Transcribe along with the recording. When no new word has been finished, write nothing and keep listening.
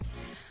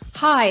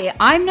Hi,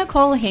 I'm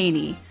Nicole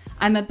Haney.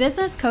 I'm a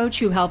business coach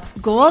who helps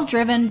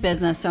goal-driven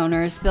business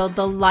owners build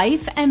the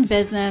life and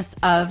business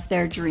of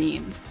their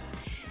dreams.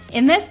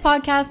 In this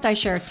podcast, I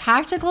share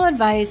tactical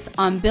advice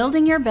on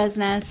building your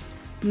business,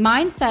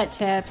 mindset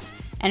tips,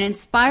 and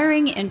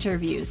inspiring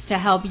interviews to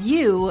help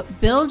you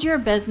build your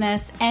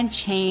business and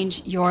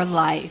change your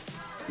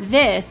life.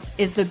 This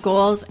is the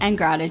Goals and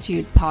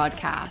Gratitude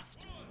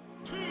Podcast.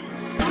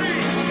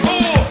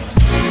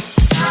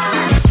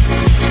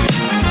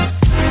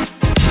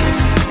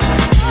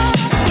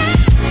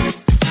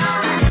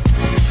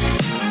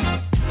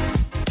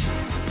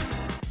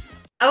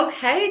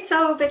 Okay,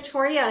 so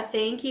Victoria,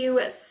 thank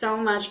you so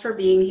much for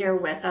being here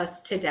with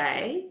us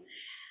today.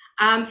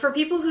 For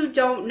people who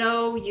don't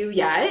know you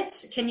yet,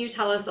 can you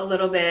tell us a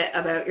little bit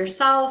about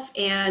yourself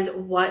and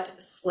what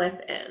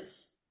Slipp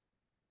is?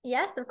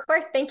 Yes, of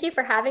course. Thank you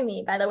for having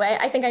me, by the way.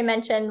 I think I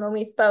mentioned when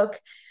we spoke,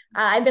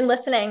 I've been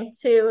listening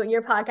to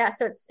your podcast,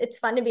 so it's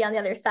fun to be on the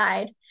other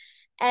side.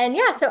 And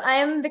yeah, so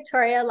I'm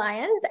Victoria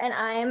Lyons, and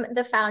I'm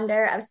the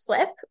founder of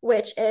Slipp,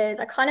 which is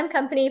a condom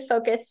company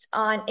focused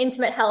on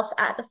intimate health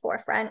at the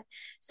forefront.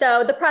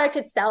 So the product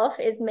itself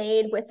is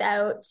made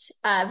without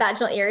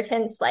vaginal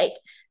irritants like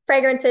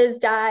fragrances,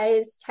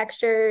 dyes,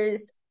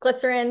 textures,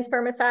 glycerin,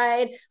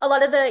 spermicide, a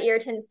lot of the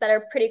irritants that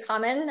are pretty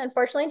common,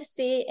 unfortunately, to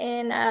see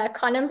in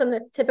condoms on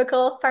the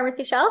typical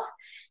pharmacy shelf.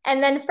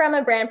 And then from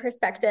a brand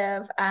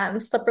perspective,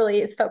 Slipp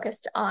really is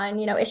focused on,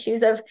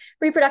 issues of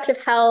reproductive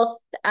health,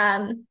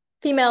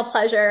 female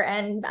pleasure,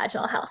 and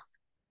vaginal health.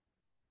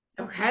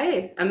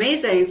 Okay,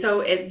 amazing. So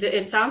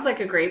it sounds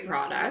like a great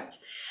product.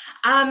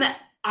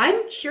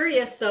 I'm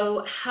curious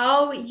though,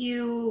 how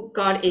you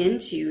got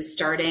into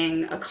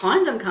starting a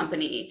condom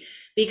company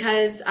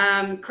because,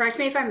 correct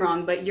me if I'm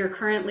wrong, but you're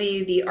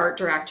currently the art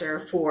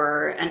director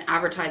for an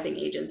advertising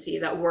agency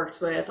that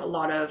works with a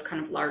lot of kind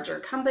of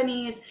larger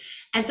companies.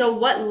 And so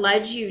what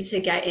led you to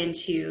get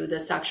into the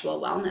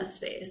sexual wellness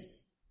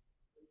space?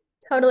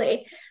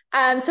 Totally.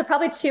 So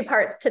probably two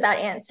parts to that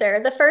answer.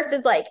 The first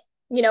is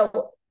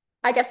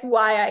I guess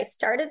why I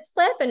started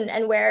Slipp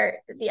and where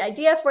the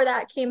idea for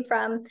that came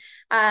from.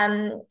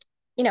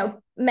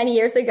 Many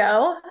years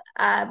ago,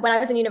 when I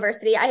was in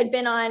university, I had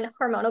been on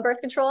hormonal birth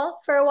control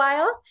for a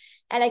while.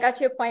 And I got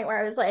to a point where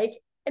I was like,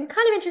 I'm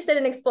kind of interested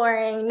in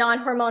exploring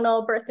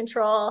non-hormonal birth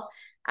control,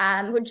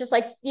 would just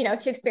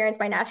to experience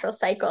my natural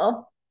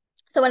cycle.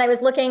 So when I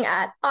was looking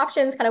at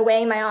options, kind of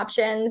weighing my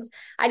options,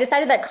 I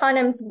decided that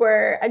condoms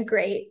were a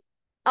great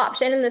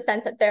option in the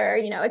sense that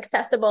they're,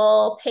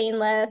 accessible,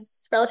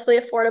 painless, relatively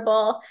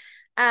affordable.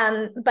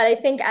 But I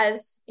think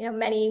as,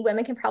 many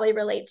women can probably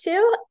relate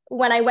to,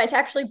 when I went to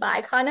actually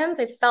buy condoms,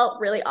 I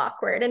felt really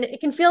awkward. And it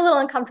can feel a little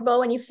uncomfortable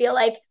when you feel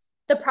like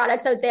the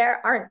products out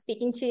there aren't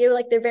speaking to you,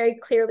 like they're very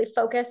clearly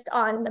focused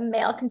on the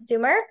male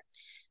consumer.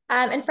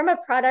 And from a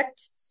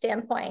product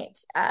standpoint,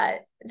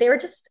 they were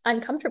just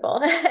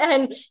uncomfortable.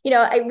 And,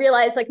 I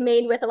realized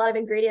made with a lot of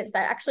ingredients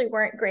that actually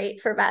weren't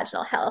great for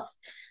vaginal health.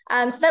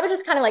 So that was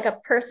just kind of like a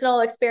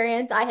personal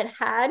experience I had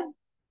had.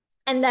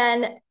 And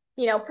then,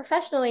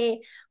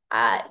 professionally,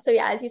 so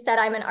yeah, as you said,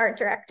 I'm an art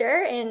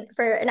director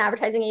for an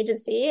advertising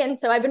agency. And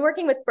so I've been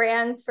working with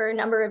brands for a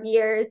number of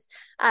years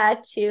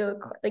to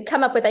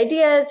come up with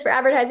ideas for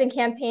advertising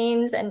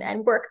campaigns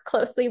and work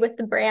closely with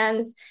the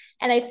brands.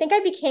 And I think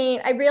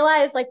I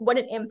realized what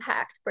an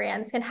impact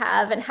brands can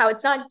have and how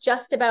it's not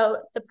just about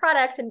the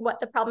product and what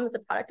the problems the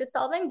product is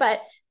solving, but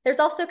there's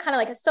also kind of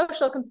like a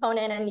social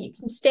component, and you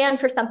can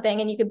stand for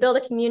something and you can build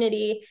a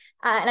community.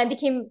 And I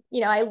became,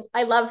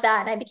 I love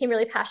that. And I became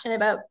really passionate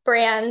about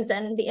brands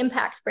and the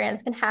impact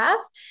brands can have.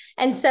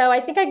 And so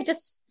I think I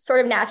just sort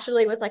of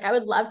naturally was like, I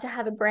would love to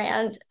have a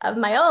brand of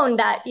my own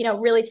that,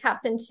 really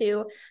taps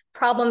into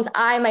problems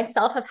I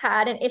myself have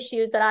had and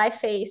issues that I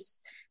face.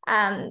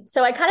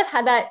 So I kind of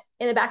had that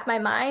in the back of my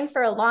mind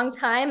for a long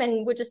time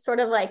and would just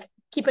sort of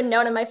keep a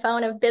note on my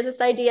phone of business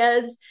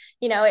ideas,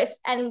 I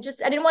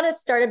didn't want to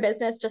start a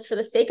business just for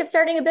the sake of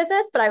starting a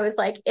business, but I was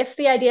like, if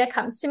the idea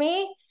comes to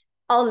me,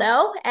 I'll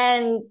know.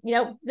 And,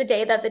 the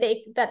day that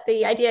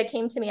the idea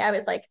came to me, I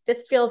was like,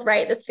 this feels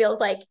right. This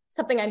feels like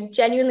something I'm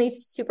genuinely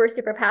super,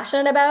 super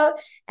passionate about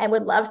and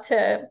would love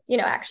to,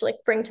 actually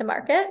bring to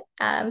market.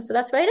 So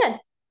that's what I did.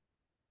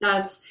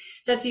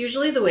 That's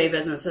usually the way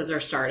businesses are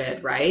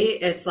started,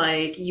 right? It's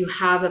like you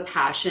have a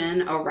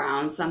passion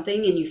around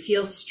something and you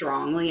feel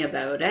strongly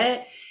about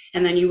it,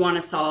 and then you want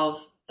to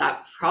solve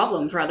that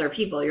problem for other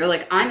people. You're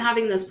like, I'm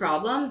having this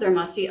problem. There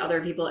must be other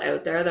people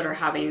out there that are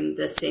having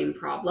the same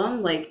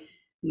problem. Like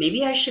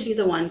maybe I should be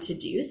the one to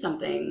do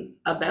something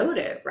about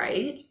it,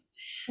 right?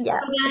 Yeah. So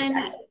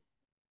then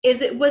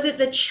Exactly. was it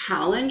the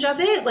challenge of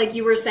it? Like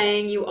you were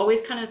saying, you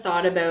always kind of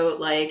thought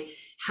about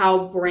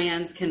how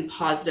brands can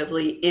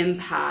positively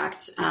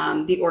impact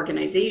the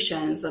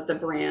organizations that the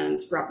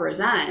brands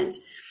represent.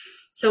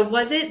 So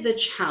was it the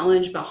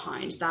challenge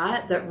behind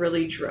that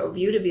really drove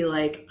you to be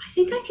like, I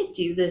think I could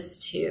do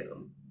this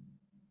too?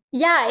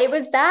 Yeah, it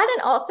was that.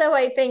 And also,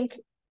 I think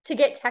to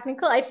get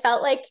technical, I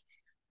felt like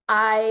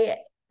I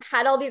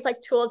had all these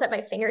tools at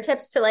my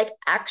fingertips to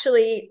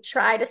actually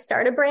try to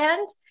start a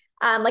brand.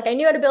 Like I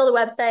knew how to build a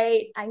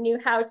website. I knew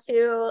how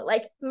to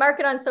like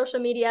market on social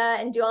media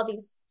and do all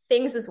these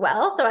things as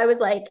well. So I was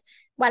like,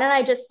 why don't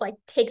I just like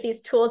take these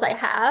tools I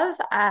have?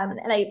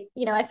 And I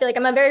feel like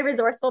I'm a very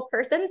resourceful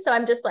person. So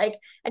I'm just like,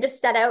 I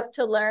just set out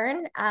to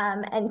learn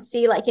and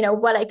see like,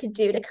 what I could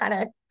do to kind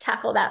of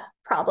tackle that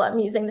problem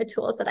using the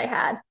tools that I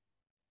had.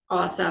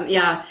 Awesome.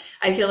 Yeah.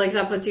 I feel like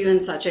that puts you in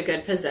such a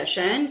good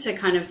position to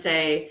kind of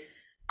say,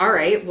 all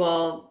right,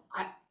 well,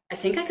 I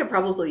think I could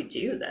probably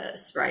do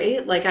this,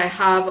 right? Like I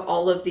have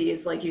all of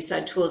these, like you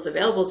said, tools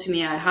available to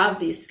me. I have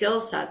these skill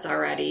sets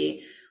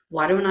already.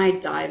 Why don't I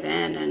dive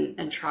in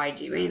and try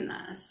doing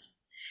this?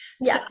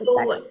 So, Yeah,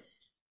 exactly.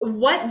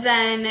 what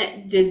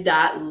then did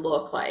that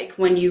look like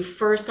when you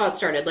first got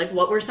started? Like,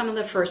 what were some of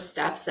the first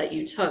steps that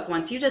you took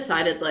once you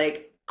decided,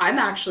 like, I'm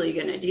actually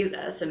going to do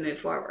this and move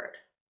forward?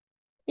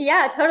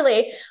 Yeah,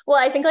 totally. Well,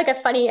 I think like a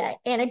funny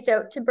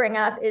anecdote to bring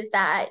up is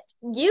that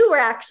you were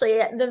actually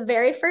the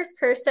very first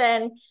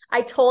person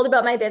I told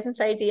about my business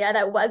idea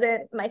that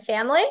wasn't my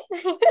family.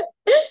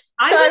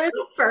 I So I was was,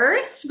 the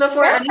first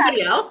before yeah,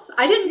 anybody else.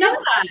 I didn't know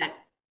that.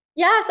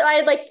 yeah. So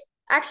I like,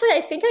 actually,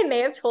 I think I may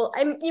have told,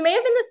 you may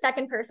have been the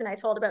second person I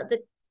told about the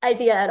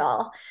idea at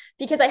all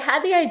because I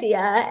had the idea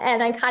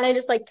and I kind of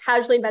just like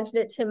casually mentioned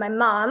it to my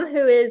mom,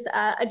 who is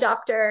a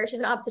doctor.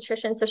 She's an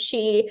obstetrician. So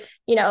she,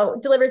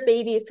 delivers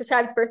babies,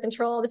 prescribes birth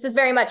control. This is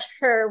very much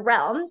her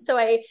realm. So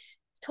I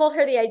told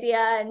her the idea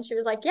and she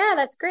was like, yeah,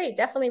 that's great.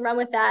 Definitely run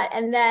with that.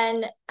 And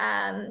then,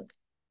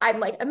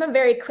 I'm a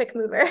very quick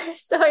mover.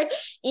 So I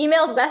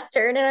emailed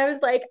Western and I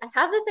was like, I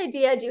have this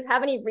idea. Do you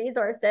have any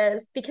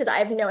resources? Because I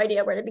have no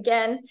idea where to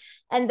begin.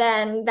 And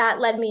then that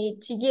led me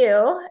to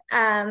you.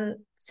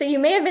 So you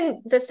may have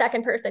been the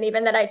second person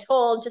even that I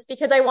told just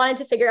because I wanted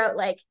to figure out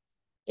like,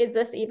 is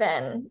this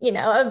even,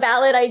 a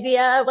valid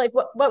idea? Like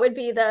what would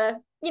be I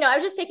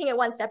was just taking it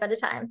one step at a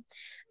time.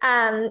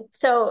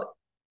 So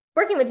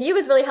working with you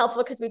was really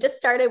helpful because we just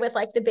started with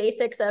like the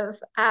basics of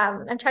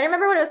I'm trying to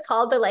remember what it was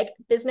called, the like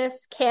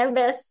business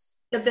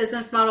canvas, The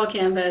business model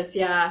canvas,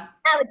 yeah.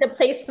 like the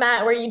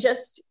placemat where you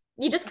just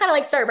kind of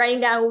like start writing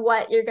down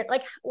what you're gonna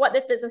like what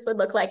this business would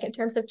look like in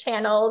terms of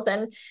channels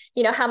and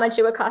how much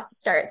it would cost to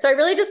start. So I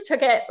really just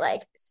took it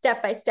like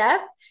step by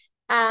step.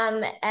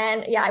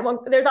 And yeah, I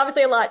won't, there's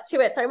obviously a lot to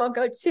it, so I won't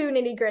go too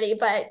nitty gritty,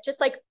 but just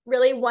like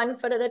really one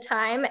foot at a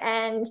time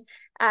and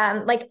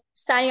like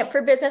signing up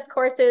for business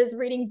courses,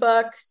 reading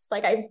books.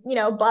 Like I,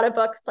 bought a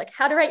book. It's like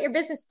how to write your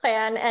business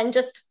plan and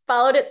just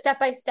followed it step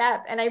by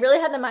step. And I really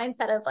had the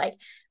mindset of like,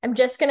 I'm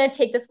just going to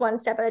take this one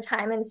step at a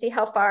time and see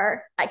how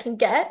far I can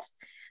get.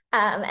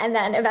 And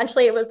then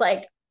eventually it was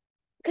like,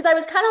 because I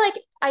was kind of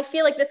like, I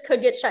feel like this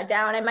could get shut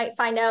down. I might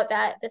find out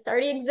that this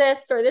already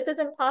exists or this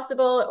isn't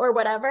possible or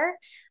whatever.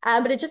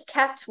 But it just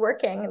kept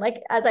working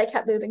like as I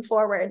kept moving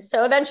forward.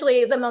 So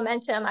eventually the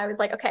momentum, I was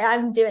like, okay,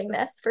 I'm doing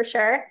this for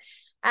sure.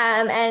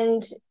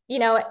 And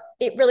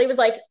it really was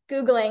like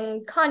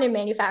Googling condom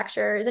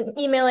manufacturers and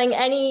emailing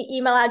any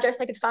email address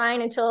I could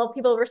find until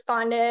people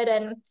responded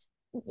and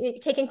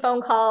taking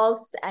phone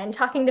calls and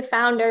talking to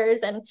founders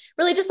and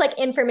really just like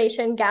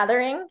information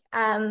gathering.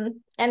 And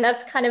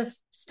that's kind of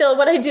still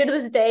what I do to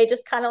this day,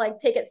 just kind of like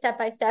take it step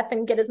by step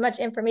and get as much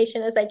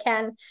information as I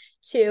can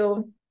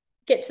to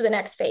get to the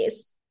next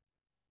phase.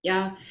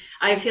 Yeah,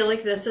 I feel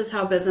like this is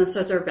how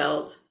businesses are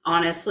built,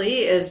 honestly,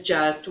 is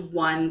just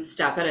one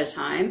step at a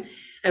time.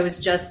 I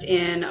was just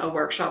in a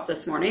workshop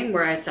this morning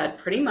where I said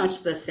pretty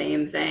much the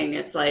same thing.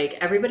 It's like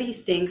everybody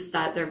thinks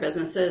that their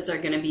businesses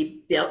are going to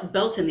be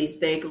built in these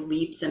big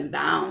leaps and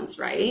bounds,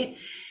 right?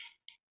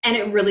 And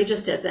it really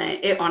just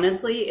isn't. It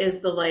honestly is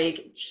the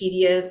like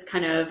tedious,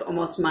 kind of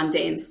almost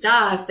mundane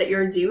stuff that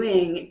you're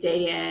doing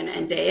day in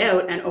and day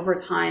out. And over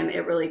time,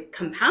 it really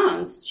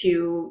compounds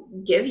to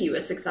give you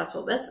a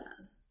successful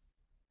business.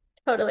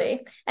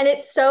 Totally. And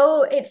it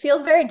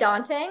feels very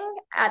daunting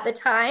at the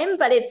time,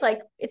 but it's like,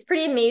 it's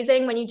pretty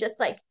amazing when you just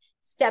like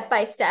step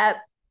by step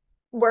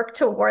work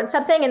towards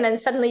something. And then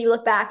suddenly you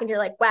look back and you're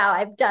like, wow,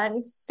 I've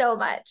done so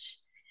much.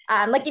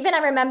 Like even I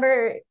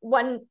remember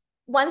one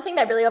thing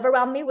that really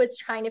overwhelmed me was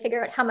trying to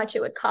figure out how much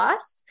it would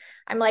cost.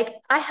 I'm like,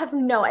 I have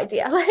no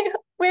idea. Like,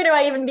 where do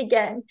I even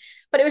begin?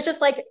 But it was just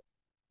like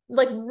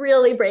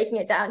really breaking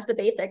it down to the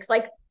basics.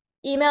 Like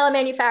email a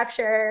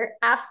manufacturer,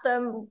 ask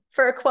them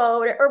for a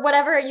quote or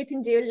whatever you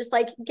can do to just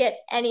like get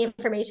any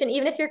information,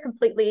 even if you're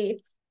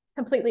completely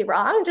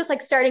wrong, just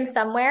like starting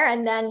somewhere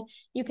and then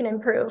you can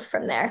improve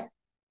from there.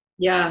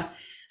 Yeah,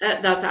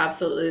 that's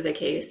absolutely the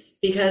case.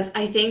 Because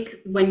I think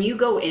when you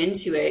go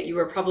into it, you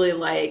were probably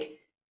like,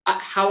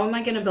 how am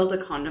I going to build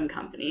a condom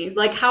company?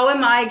 Like, how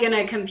am I going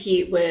to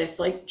compete with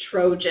like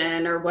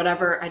Trojan or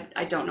whatever?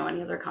 I don't know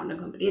any other condom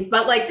companies,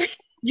 but like,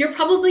 you're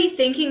probably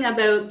thinking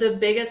about the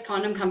biggest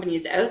condom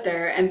companies out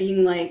there and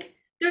being like,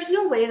 there's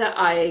no way that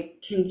I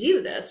can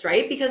do this,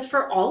 right? Because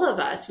for all of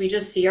us, we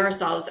just see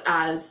ourselves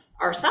as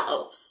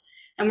ourselves.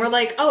 And we're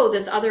like, oh,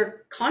 this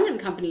other condom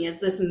company is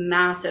this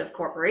massive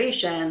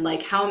corporation.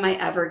 Like, how am I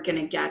ever going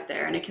to get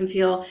there? And it can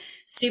feel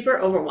super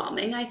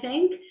overwhelming, I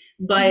think.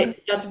 Mhm. But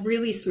that's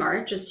really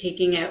smart, just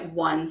taking it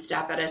one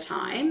step at a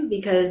time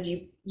because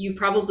you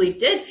probably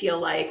did feel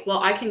like, well,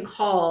 I can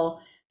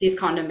call these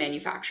condom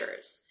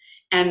manufacturers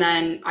and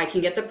then I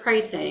can get the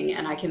pricing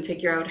and I can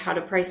figure out how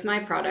to price my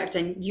product.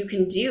 And you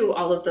can do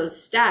all of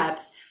those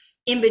steps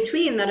in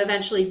between that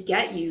eventually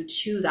get you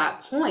to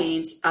that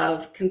point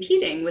of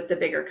competing with the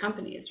bigger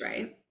companies,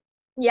 right?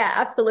 Yeah,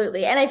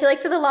 absolutely. And I feel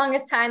like for the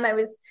longest time, I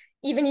was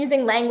even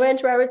using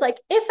language where I was like,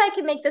 if I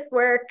can make this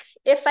work,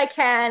 if I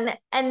can.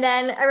 And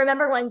then I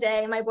remember one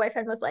day my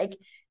boyfriend was like,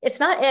 it's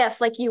not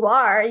if, like you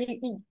are.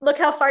 Look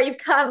how far you've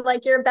come.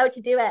 Like you're about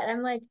to do it. And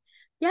I'm like,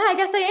 yeah, I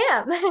guess I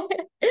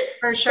am.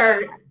 For So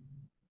sure.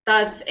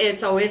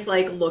 It's always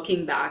like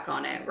looking back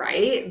on it,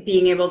 right?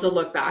 Being able to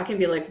look back and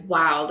be like,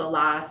 wow, the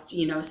last,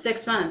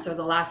 6 months or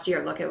the last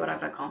year, look at what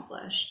I've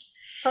accomplished.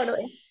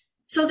 totally.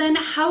 So then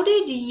how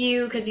did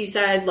you, because you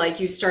said like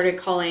you started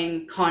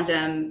calling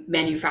condom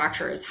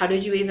manufacturers, how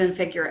did you even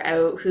figure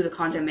out who the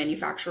condom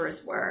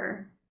manufacturers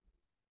were?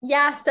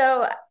 Yeah,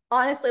 so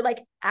honestly,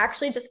 like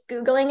actually just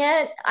Googling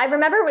it, I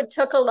remember it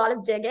took a lot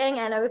of digging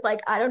and I was like,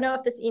 I don't know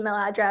if this email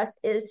address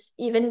is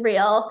even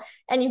real.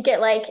 And you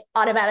get like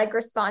automatic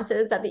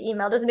responses that the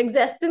email doesn't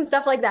exist and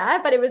stuff like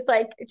that. But it was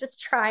like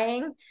just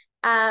trying.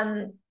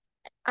 Um,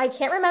 I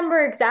can't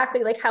remember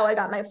exactly like how I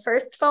got my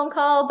first phone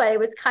call, but it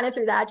was kind of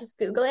through that, just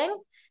Googling.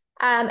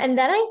 And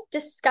then I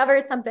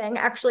discovered something.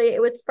 Actually,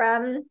 it was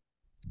from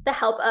the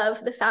help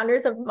of the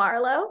founders of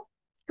Marlowe,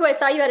 who I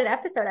saw you had an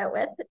episode out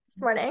with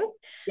this morning.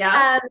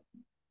 Yeah. Um,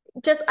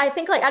 just I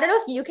think like I don't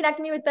know if you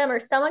connected me with them or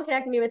someone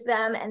connected me with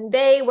them, and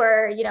they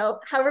were,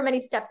 however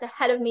many steps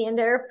ahead of me in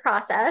their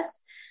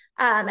process.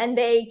 And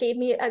they gave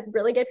me a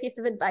really good piece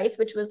of advice,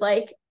 which was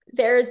like,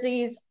 there's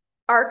these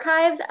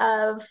archives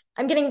of,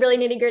 I'm getting really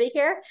nitty gritty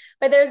here,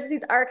 but there's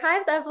these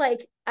archives of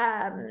like,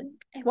 I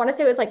want to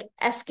say it was like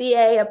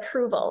FDA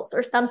approvals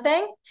or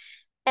something,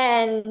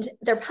 and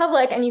they're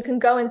public, and you can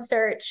go and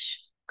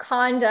search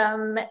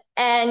condom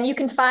and you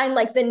can find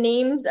like the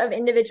names of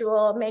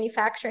individual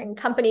manufacturing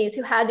companies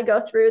who had to go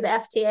through the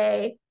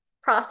FDA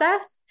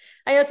process.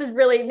 I know this is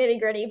really nitty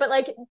gritty, but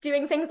like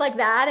doing things like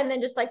that and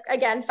then just like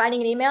again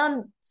finding an email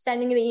and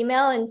sending the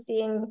email and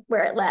seeing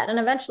where it led, and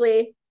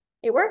eventually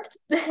it worked.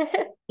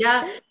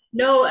 Yeah.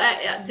 No,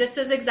 this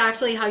is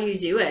exactly how you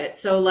do it.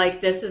 So, like,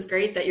 this is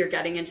great that you're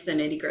getting into the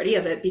nitty gritty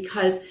of it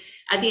because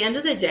at the end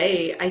of the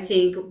day, I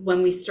think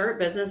when we start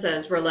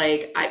businesses, we're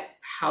like,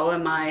 how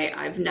am I?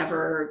 I've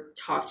never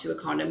talked to a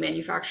condom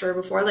manufacturer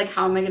before. Like,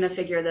 how am I going to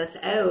figure this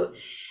out?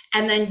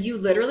 And then you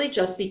literally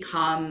just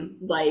become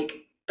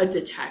like a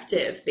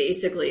detective,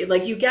 basically.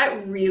 Like, you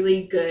get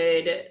really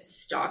good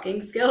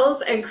stalking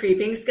skills and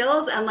creeping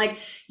skills, and like,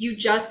 you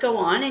just go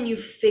on and you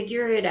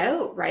figure it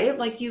out, right?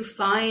 Like, you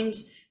find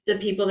the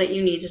people that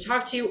you need to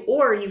talk to,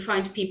 or you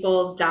find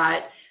people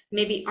that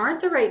maybe aren't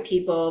the right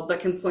people, but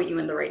can point you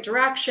in the right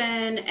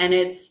direction. And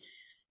it's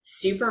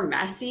super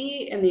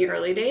messy in the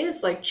early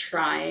days, like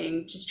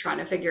just trying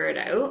to figure it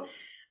out.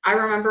 I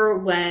remember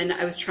when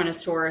I was trying to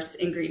source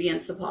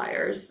ingredient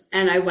suppliers,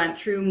 and I went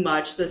through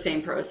much the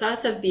same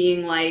process of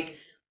being like,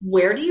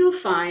 where do you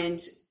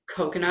find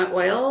coconut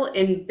oil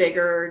in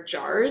bigger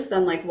jars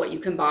than like what you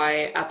can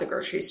buy at the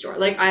grocery store?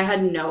 Like, I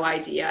had no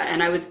idea.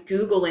 And I was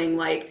Googling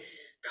like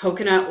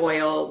coconut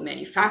oil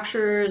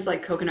manufacturers,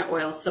 like coconut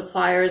oil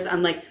suppliers.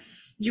 I'm like,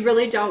 you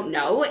really don't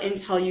know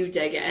until you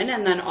dig in.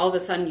 And then all of a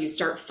sudden you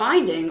start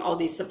finding all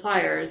these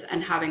suppliers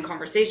and having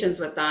conversations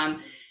with them.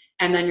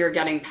 And then you're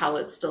getting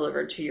pellets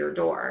delivered to your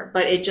door.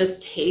 But it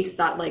just takes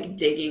that like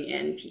digging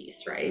in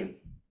piece, right?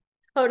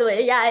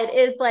 Totally. Yeah, it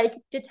is like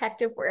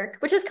detective work,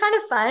 which is kind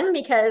of fun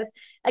because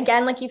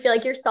again, like you feel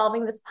like you're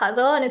solving this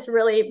puzzle and it's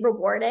really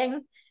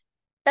rewarding.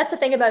 That's the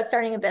thing about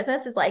starting a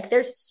business is like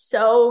there's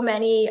so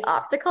many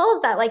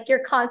obstacles that like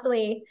you're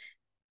constantly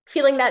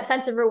feeling that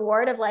sense of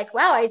reward of like,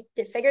 wow, I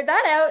did figure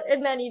that out.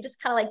 And then you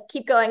just kind of like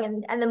keep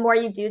going. And the more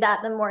you do that,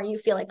 the more you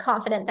feel like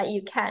confident that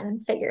you can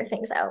figure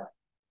things out.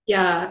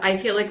 Yeah, I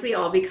feel like we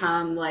all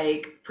become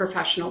like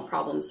professional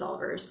problem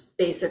solvers,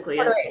 basically,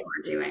 is what Totally.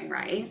 we're doing,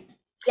 right?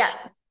 Yeah.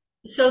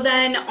 So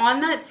then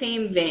on that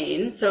same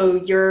vein, so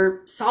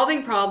you're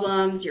solving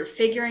problems, you're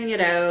figuring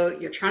it out,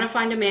 you're trying to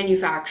find a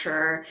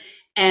manufacturer,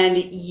 and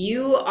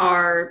you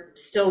are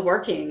still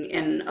working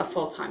in a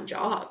full-time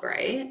job,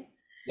 right?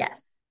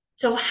 Yes.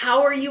 So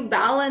how are you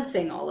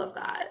balancing all of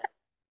that?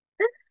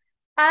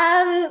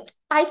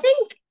 I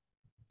think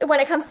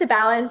when it comes to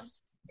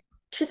balance,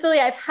 truthfully,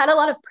 I've had a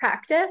lot of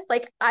practice.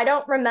 Like, I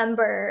don't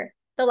remember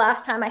the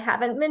last time I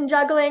haven't been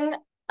juggling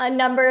a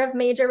number of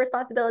major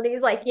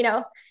responsibilities. Like,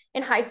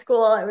 in high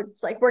school, I was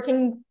like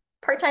working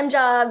part-time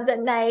jobs at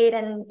night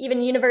and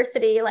even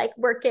university, like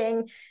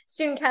working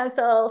student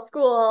council,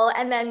 school.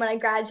 And then when I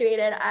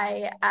graduated,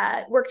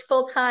 I worked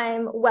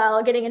full-time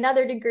while getting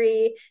another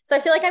degree. So I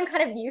feel like I'm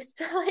kind of used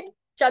to like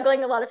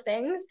juggling a lot of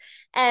things.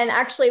 And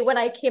actually, when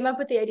I came up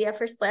with the idea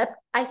for Slip,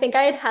 I think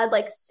I had had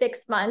like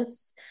 6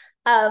 months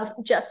of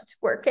just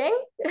working.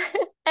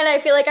 And I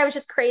feel like I was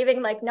just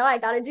craving, like, no, I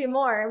got to do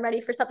more. I'm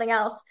ready for something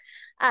else.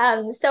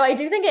 So I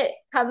do think it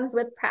comes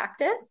with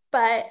practice.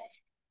 But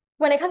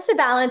when it comes to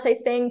balance, I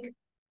think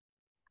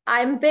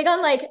I'm big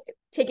on like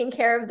taking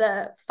care of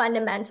the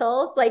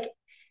fundamentals. Like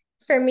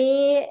for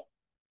me,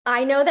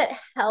 I know that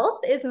health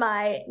is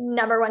my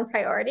number one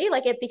priority.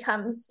 Like it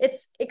comes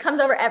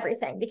over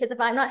everything, because if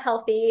I'm not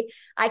healthy,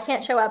 I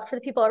can't show up for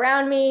the people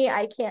around me.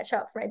 I can't show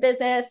up for my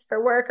business,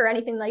 for work, or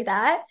anything like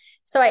that.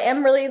 So I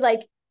am really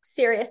like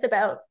serious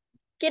about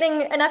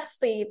getting enough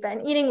sleep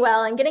and eating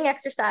well and getting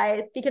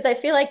exercise, because I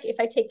feel like if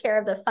I take care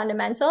of the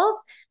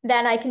fundamentals,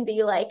 then I can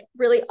be like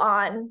really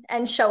on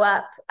and show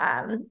up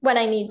when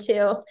I need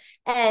to.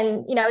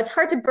 And, it's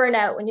hard to burn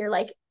out when you're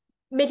like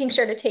making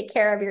sure to take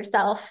care of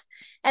yourself.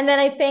 And then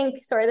I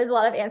think, sorry, there's a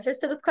lot of answers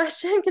to this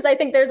question, because I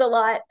think there's a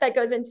lot that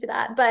goes into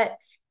that. But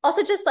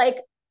also just like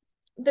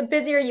the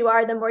busier you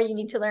are, the more you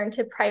need to learn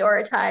to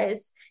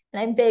prioritize.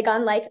 And I'm big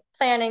on like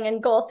planning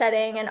and goal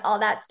setting and all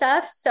that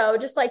stuff. So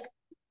just like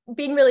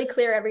being really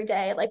clear every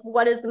day, like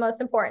what is the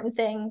most important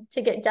thing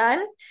to get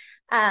done,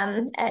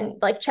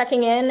 and like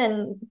checking in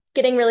and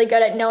getting really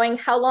good at knowing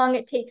how long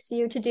it takes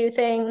you to do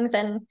things.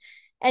 And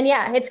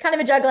yeah, it's kind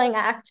of a juggling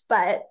act,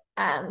 but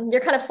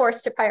you're kind of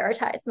forced to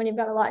prioritize when you've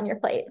got a lot on your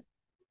plate.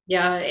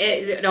 Yeah,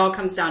 it all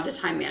comes down to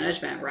time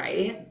management,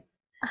 right?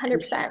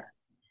 100%.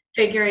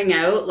 Figuring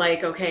out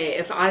like, okay,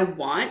 if I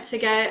want to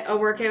get a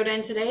workout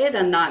in today,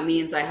 then that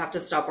means I have to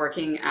stop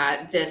working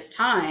at this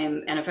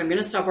time. And if I'm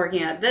going to stop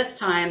working at this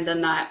time,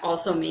 then that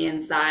also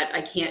means that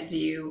I can't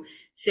do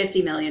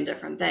 50 million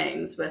different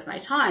things with my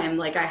time.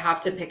 Like I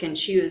have to pick and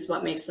choose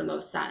what makes the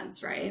most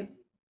sense, right?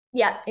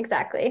 Yeah,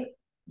 exactly.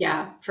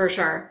 Yeah, for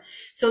sure.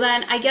 So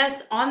then I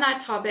guess on that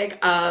topic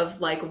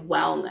of like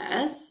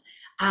wellness,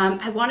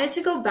 I wanted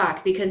to go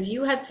back because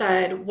you had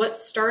said what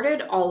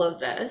started all of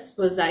this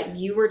was that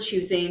you were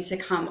choosing to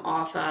come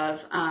off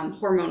of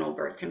hormonal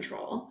birth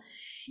control.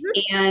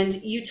 And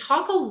you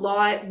talk a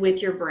lot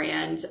with your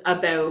brand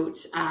about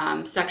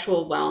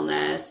sexual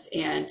wellness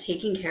and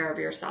taking care of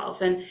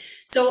yourself. And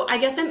so I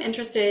guess I'm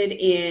interested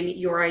in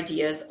your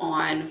ideas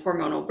on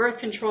hormonal birth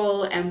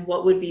control and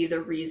what would be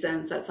the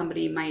reasons that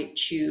somebody might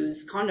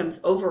choose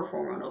condoms over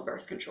hormonal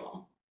birth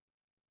control.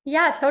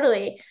 Yeah,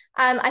 totally.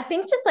 I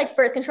think just like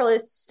birth control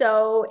is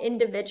so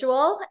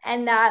individual,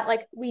 and that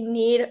like we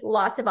need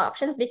lots of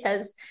options,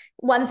 because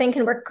one thing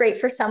can work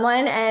great for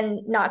someone and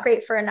not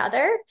great for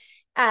another.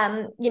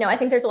 I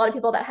think there's a lot of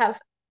people that have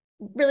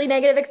really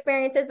negative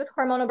experiences with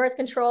hormonal birth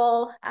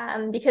control,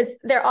 because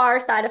there are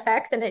side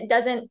effects and it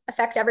doesn't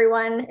affect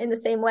everyone in the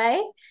same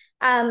way.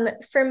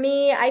 For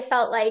me, I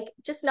felt like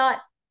just not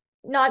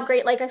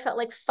great. Like I felt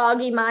like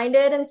foggy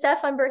minded and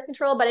stuff on birth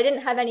control, but I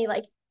didn't have any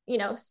like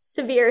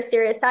severe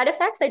serious side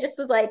effects. I just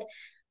was like,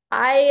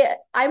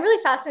 I'm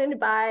really fascinated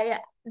by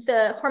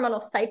the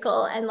hormonal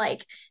cycle, and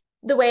like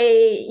the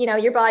way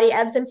your body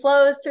ebbs and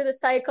flows through the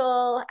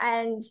cycle,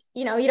 and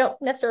you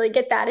don't necessarily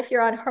get that if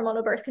you're on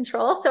hormonal birth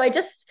control. So I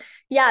just,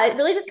 yeah, it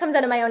really just comes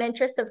out of my own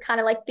interest of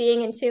kind of like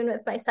being in tune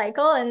with my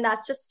cycle, and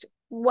that's just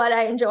what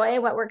I enjoy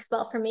and what works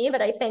well for me.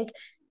 But I think,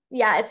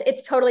 yeah,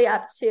 it's totally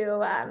up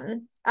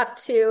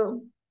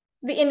to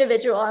the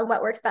individual and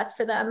what works best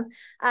for them.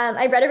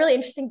 I read a really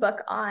interesting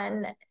book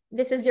on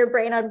This Is Your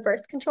Brain on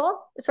Birth Control.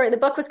 Sorry, the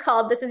book was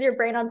called This Is Your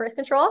Brain on Birth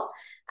Control,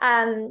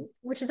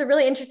 which is a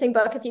really interesting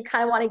book if you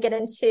kind of want to get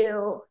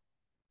into,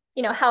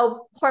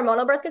 how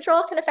hormonal birth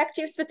control can affect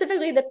you,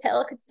 specifically the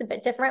pill, because it's a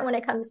bit different when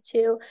it comes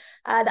to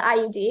the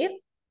IUD.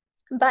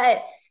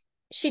 But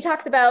she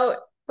talks about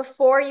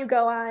before you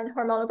go on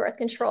hormonal birth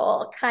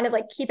control, kind of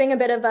like keeping a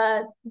bit of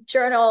a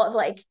journal of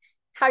like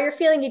how you're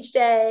feeling each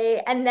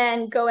day, and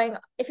then going,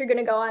 if you're going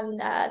to go on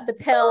the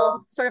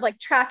pill, sort of like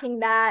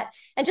tracking that,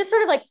 and just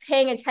sort of like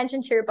paying attention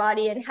to your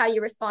body and how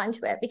you respond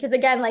to it, because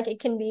again, like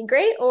it can be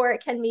great or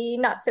it can be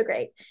not so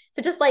great.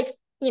 So just like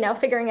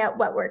figuring out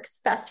what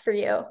works best for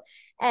you.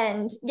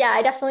 And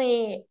yeah,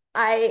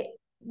 I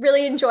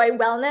really enjoy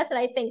wellness, and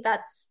I think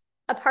that's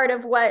a part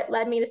of what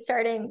led me to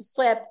starting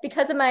Slipp,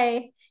 because of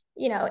my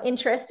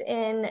interest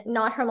in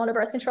non-hormonal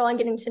birth control and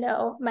getting to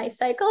know my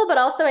cycle. But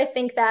also I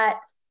think that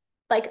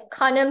like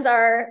condoms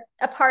are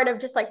a part of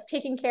just like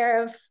taking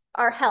care of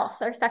our health,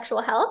 our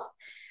sexual health.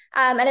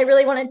 And I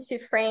really wanted to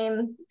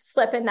frame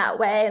Slipp in that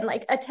way. And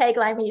like a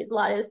tagline we use a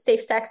lot is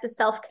safe sex is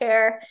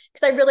self-care,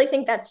 because I really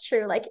think that's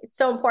true. Like it's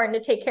so important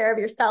to take care of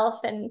yourself.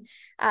 And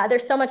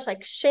there's so much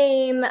like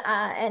shame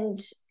and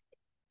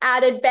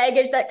added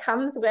baggage that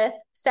comes with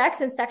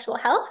sex and sexual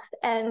health.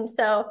 And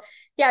so,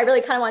 yeah, I really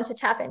kind of want to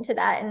tap into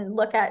that and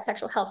look at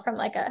sexual health from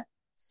like a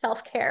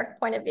self-care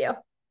point of view.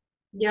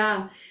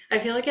 Yeah, I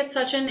feel like it's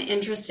such an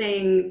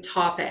interesting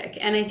topic.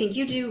 And I think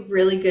you do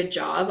really good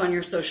job on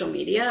your social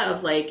media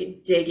of like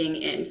digging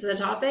into the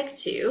topic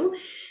too,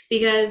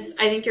 because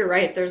I think you're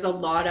right. There's a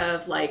lot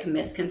of like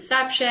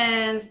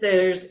misconceptions.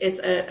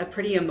 It's a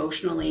pretty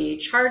emotionally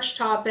charged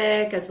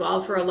topic as well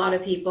for a lot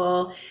of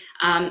people.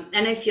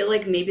 And I feel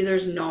like maybe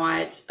there's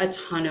not a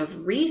ton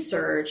of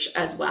research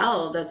as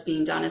well that's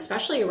being done,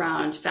 especially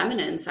around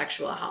feminine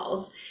sexual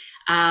health.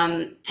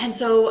 And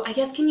so I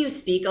guess, can you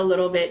speak a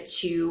little bit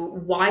to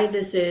why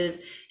this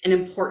is an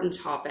important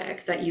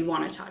topic that you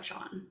want to touch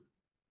on?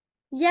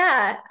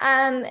 Yeah.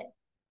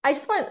 I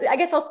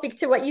guess I'll speak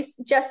to what you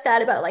just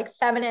said about like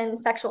feminine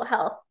sexual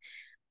health.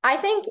 I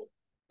think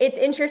it's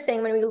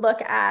interesting when we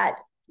look at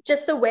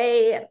just the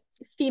way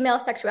female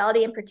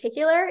sexuality in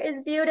particular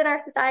is viewed in our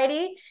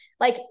society.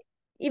 Like,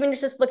 even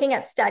just looking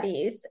at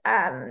studies,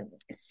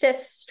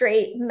 cis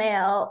straight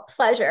male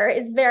pleasure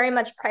is very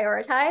much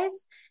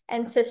prioritized,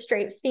 and cis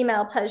straight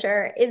female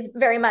pleasure is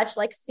very much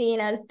like seen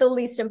as the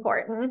least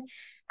important.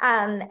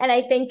 And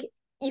I think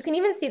you can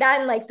even see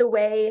that in like the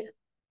way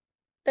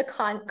the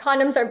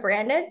condoms are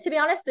branded. To be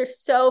honest, they're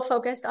so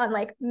focused on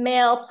like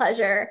male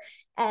pleasure,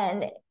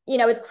 and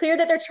it's clear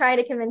that they're trying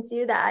to convince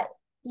you that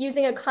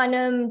using a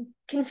condom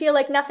can feel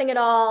like nothing at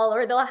all,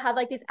 or they'll have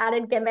like these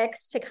added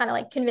gimmicks to kind of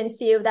like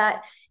convince you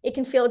that it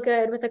can feel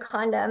good with a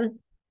condom.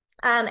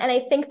 And I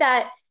think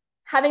that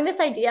having this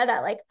idea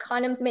that like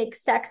condoms make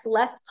sex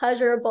less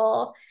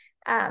pleasurable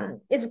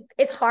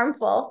is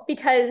harmful,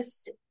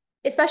 because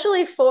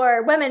especially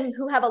for women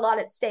who have a lot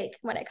at stake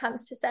when it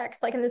comes to sex,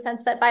 like in the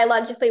sense that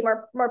biologically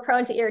we're more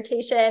prone to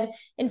irritation,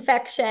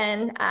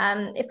 infection.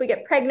 If we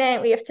get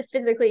pregnant, we have to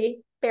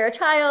physically bear a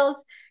child.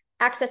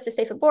 Access to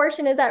safe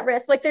abortion is at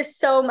risk. Like there's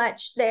so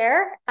much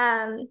there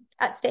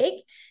at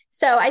stake.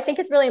 So I think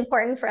it's really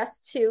important for us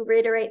to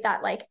reiterate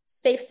that like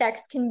safe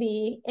sex can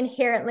be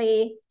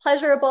inherently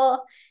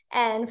pleasurable,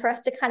 and for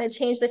us to kind of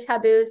change the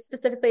taboos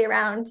specifically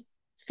around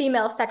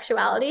female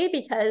sexuality,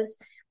 because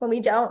when we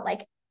don't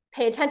like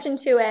pay attention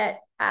to it,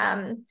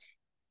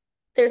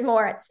 there's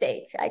more at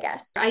stake, I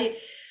guess.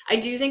 I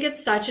do think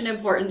it's such an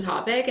important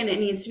topic, and it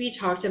needs to be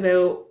talked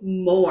about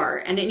more,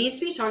 and it needs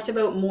to be talked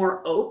about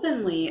more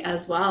openly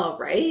as well,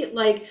 right?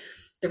 Like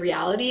the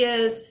reality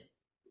is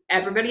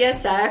everybody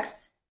has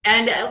sex,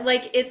 and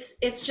like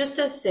it's just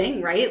a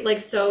thing, right? Like,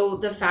 so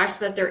the fact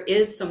that there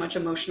is so much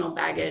emotional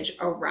baggage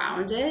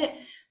around it,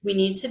 we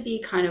need to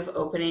be kind of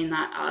opening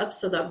that up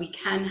so that we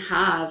can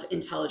have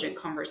intelligent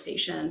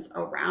conversations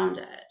around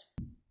it.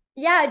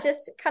 Yeah,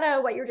 just kind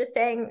of what you were just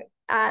saying.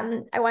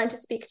 I wanted to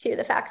speak to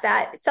the fact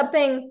that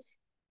something,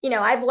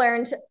 I've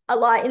learned a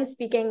lot in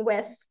speaking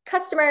with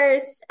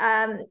customers.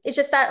 It's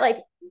just that like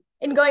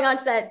in going on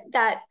to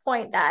that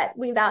point that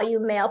we value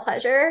male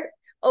pleasure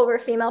over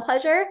female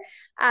pleasure.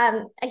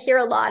 I hear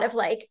a lot of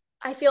like,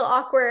 I feel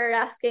awkward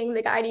asking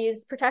the guy to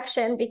use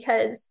protection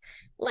because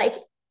like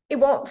it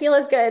won't feel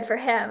as good for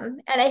him.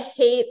 And I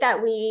hate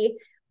that we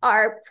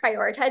are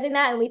prioritizing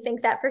that, and we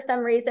think that for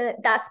some reason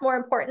that's more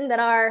important than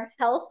our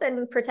health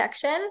and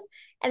protection.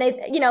 And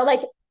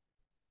like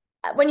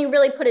when you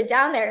really put it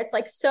down there, it's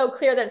like so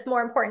clear that it's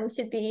more important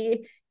to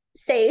be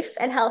safe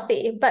and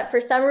healthy, but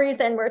for some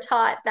reason we're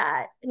taught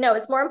that no,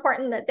 it's more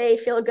important that they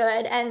feel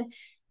good. And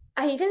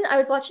I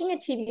was watching a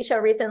TV show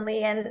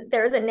recently, and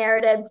there was a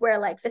narrative where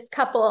like this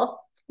couple,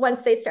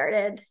 once they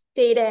started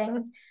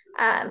dating,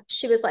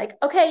 she was like,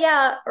 okay,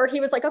 yeah, or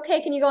he was like,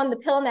 okay, can you go on the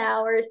pill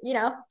now? Or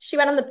she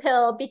went on the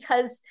pill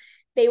because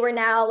they were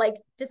now like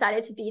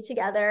decided to be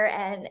together.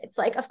 And it's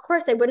like, of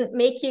course I wouldn't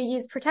make you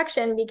use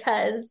protection,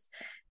 because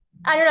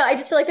I don't know, I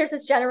just feel like there's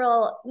this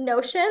general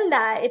notion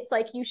that it's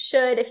like you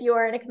should, if you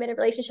are in a committed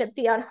relationship,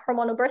 be on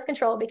hormonal birth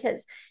control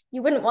because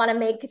you wouldn't want to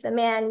make the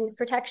man use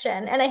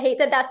protection. And I hate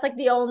that that's like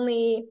the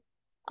only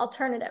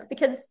alternative,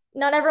 because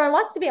not everyone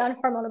wants to be on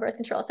hormonal birth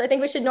control. So I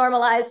think we should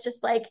normalize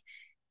just like,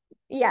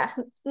 yeah,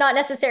 not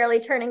necessarily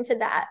turning to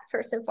that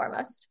first and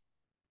foremost.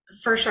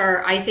 For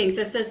sure. I think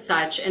this is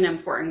such an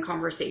important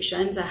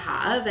conversation to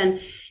have.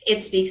 And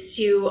it speaks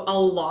to a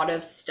lot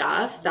of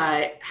stuff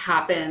that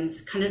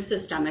happens kind of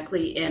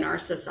systemically in our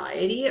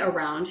society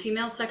around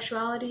female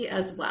sexuality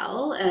as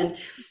well. And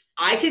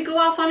I could go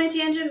off on a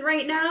tangent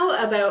right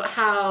now about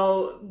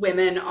how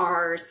women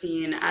are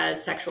seen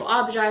as sexual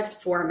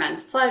objects for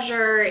men's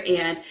pleasure,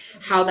 and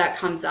how that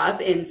comes up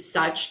in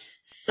such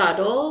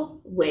subtle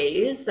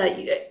ways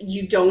that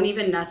you don't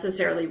even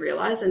necessarily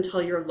realize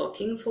until you're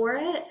looking for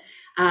it.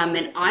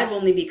 And I've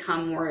only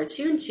become more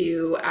attuned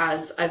to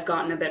as I've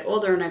gotten a bit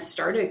older, and I've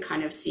started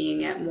kind of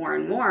seeing it more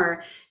and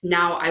more.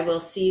 Now I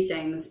will see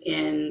things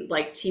in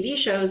like TV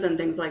shows and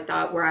things like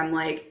that where I'm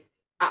like,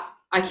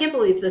 I can't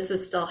believe this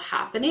is still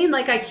happening.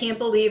 Like, I can't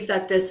believe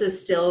that this is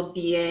still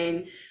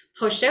being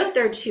pushed out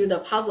there to the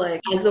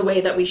public as the way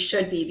that we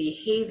should be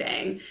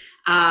behaving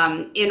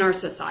in our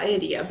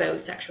society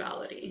about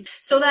sexuality.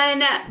 So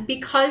then,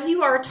 because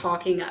you are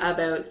talking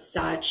about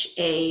such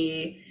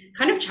a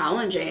kind of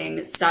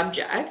challenging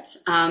subject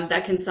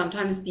that can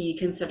sometimes be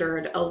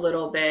considered a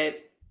little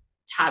bit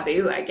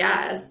taboo, I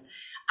guess,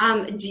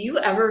 do you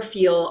ever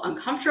feel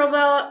uncomfortable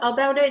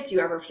about it? Do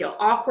you ever feel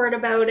awkward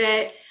about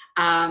it?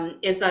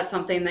 Is that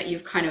something that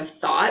you've kind of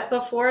thought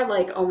before?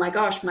 Like, oh my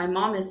gosh, my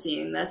mom is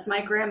seeing this,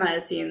 my grandma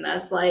is seeing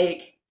this,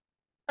 like,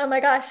 Oh my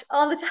gosh,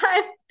 all the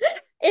time.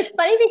 It's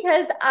funny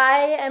because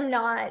I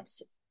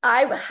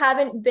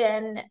haven't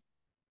been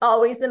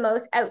always the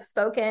most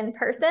outspoken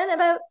person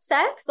about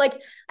sex. Like,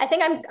 I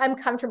think I'm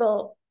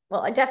comfortable.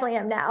 Well, I definitely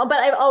am now, but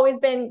I've always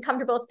been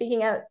comfortable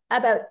speaking out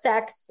about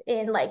sex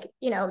in like,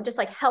 just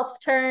like health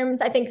terms.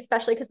 I think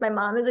especially because my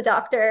mom is a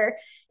doctor,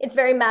 it's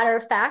very matter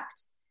of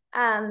fact.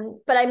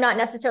 But I'm not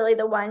necessarily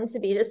the one to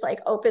be just like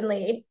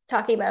openly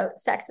talking about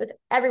sex with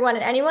everyone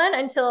and anyone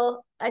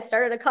until I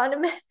started a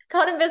condom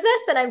condom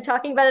business and I'm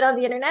talking about it on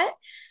the internet.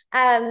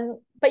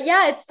 But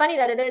yeah, it's funny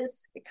that it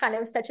is kind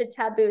of such a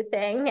taboo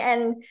thing.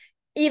 And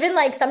even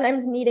like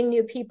sometimes meeting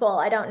new people,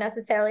 I don't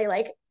necessarily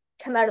like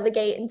come out of the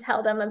gate and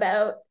tell them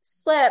about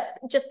Slip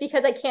just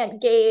because I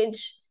can't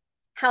gauge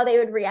how they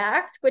would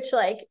react, which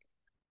like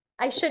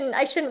I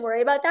shouldn't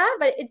worry about that,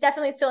 but it's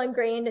definitely still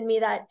ingrained in me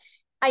that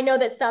I know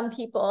that some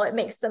people it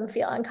makes them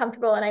feel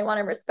uncomfortable and I want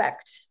to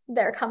respect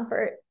their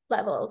comfort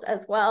levels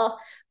as well.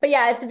 But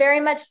yeah, it's very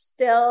much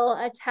still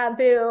a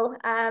taboo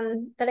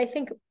that I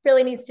think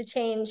really needs to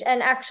change.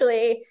 And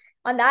actually,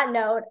 on that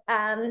note,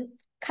 kind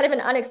of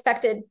an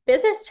unexpected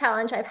business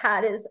challenge I've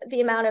had is the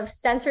amount of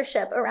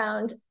censorship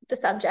around the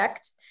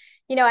subject.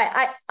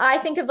 I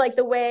think of like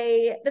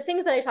the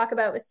things that I talk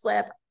about with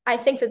Slip, I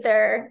think that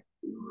they're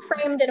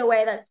framed in a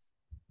way that's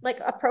like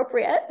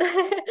appropriate.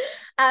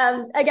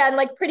 Again,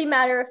 like pretty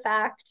matter of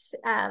fact.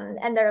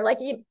 And they're like,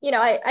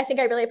 I think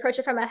I really approach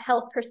it from a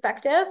health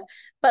perspective,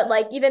 but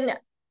like even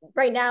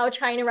right now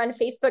trying to run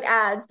Facebook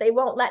ads, they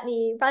won't let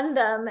me run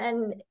them.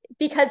 And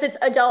because it's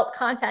adult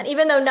content,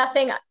 even though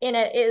nothing in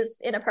it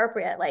is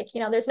inappropriate, like,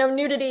 there's no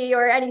nudity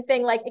or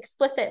anything like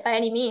explicit by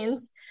any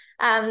means.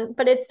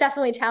 But it's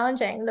definitely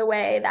challenging the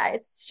way that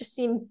it's just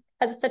seen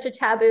as such a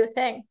taboo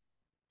thing.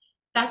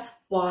 That's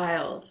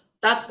wild.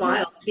 That's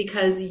wild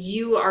because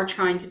you are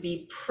trying to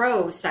be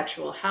pro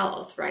sexual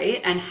health,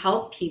 right? And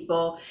help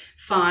people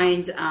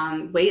find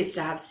ways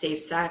to have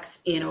safe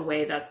sex in a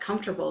way that's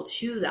comfortable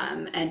to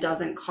them and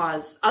doesn't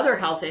cause other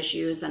health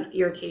issues and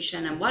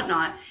irritation and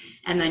whatnot.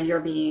 And then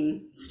you're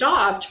being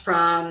stopped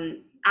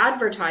from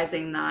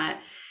advertising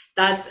that.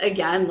 That's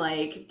again,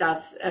 like,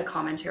 that's a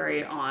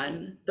commentary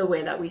on the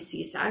way that we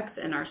see sex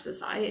in our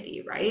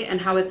society, right?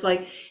 And how it's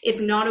like,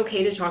 it's not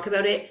okay to talk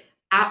about it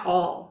at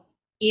all,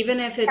 even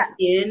if it's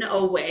in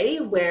a way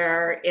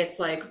where it's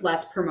like,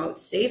 let's promote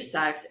safe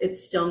sex,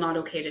 it's still not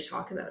okay to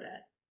talk about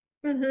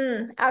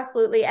it.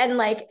 Absolutely. And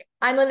like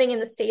I'm living in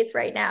the States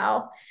right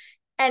now,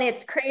 and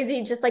it's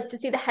crazy just like to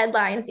see the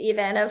headlines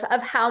even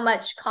of how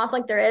much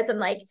conflict there is and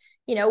like,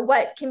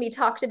 what can be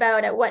talked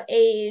about at what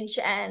age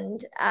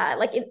and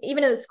like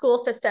even in the school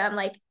system,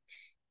 like,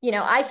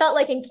 I felt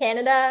like in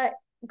Canada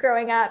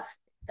growing up,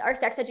 our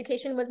sex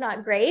education was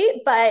not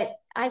great, but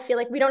I feel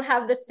like we don't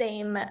have the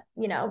same,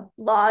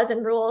 laws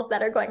and rules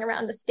that are going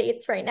around the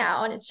States right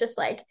now. And it's just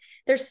like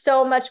there's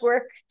so much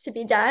work to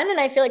be done. And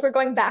I feel like we're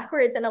going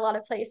backwards in a lot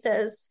of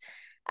places.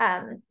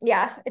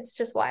 Yeah, it's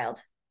just wild.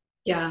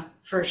 Yeah,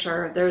 for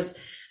sure.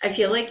 I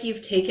feel like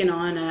you've taken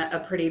on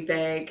a pretty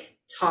big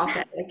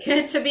topic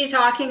to be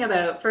talking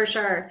about for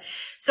sure.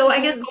 So I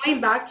guess Mhm.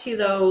 going back to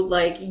though,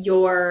 like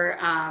your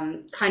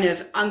kind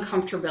of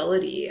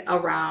uncomfortability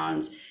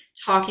around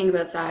talking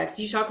about sex,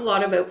 you talk a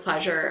lot about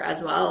pleasure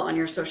as well on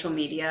your social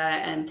media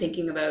and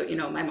thinking about,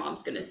 my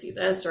mom's going to see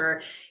this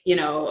or,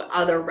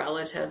 other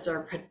relatives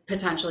are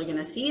potentially going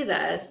to see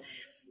this.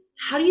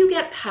 How do you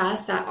get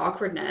past that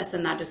awkwardness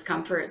and that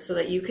discomfort so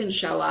that you can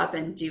show up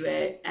and do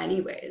it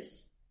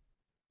anyways?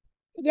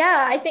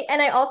 Yeah, I think,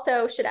 and I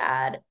also should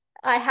add,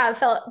 I have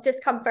felt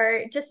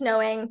discomfort just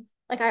knowing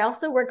like I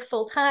also work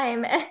full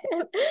time and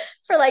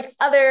for like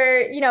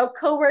other,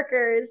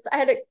 coworkers.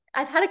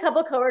 I've had a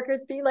couple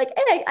coworkers be like,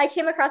 "Hey, I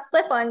came across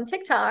Slip on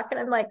TikTok," and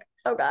I'm like,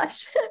 "Oh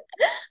gosh,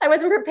 I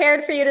wasn't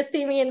prepared for you to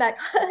see me in that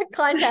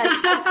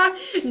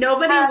context."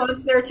 Nobody Um,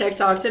 wants their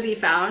TikTok to be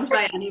found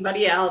by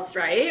anybody else,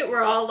 right?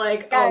 We're all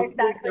like, yeah, oh,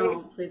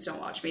 exactly, please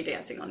don't watch me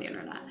dancing on the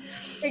internet.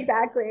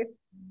 exactly.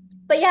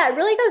 But yeah, it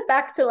really goes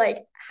back to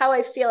like how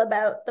I feel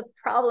about the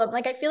problem.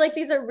 Like I feel like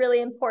these are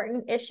really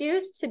important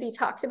issues to be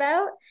talked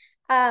about.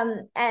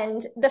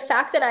 And the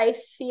fact that I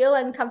feel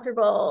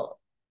uncomfortable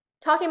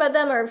talking about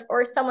them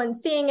or someone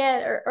seeing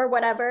it or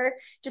whatever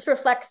just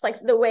reflects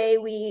like the way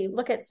we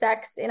look at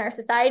sex in our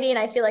society. And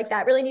I feel like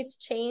that really needs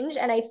to change.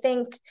 And I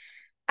think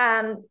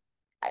I'm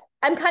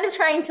kind of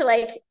trying to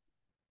like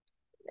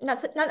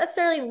not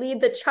necessarily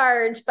lead the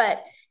charge,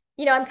 but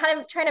I'm kind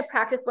of trying to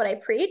practice what I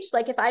preach.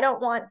 Like if I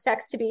don't want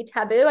sex to be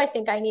taboo, I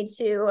think I need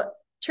to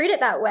treat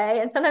it that way.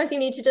 And sometimes you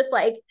need to just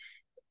like,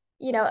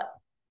 you know,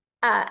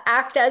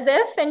 act as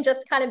if and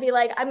just kind of be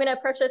like, I'm going to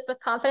approach this with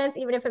confidence,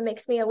 even if it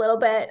makes me a little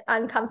bit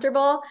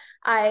uncomfortable.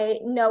 I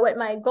know what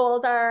my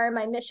goals are,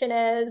 my mission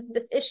is.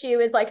 This issue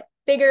is like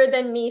bigger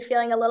than me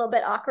feeling a little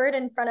bit awkward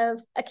in front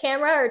of a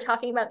camera or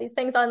talking about these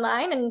things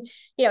online. And,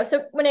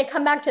 so when I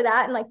come back to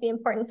that and like the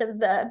importance of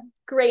the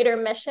greater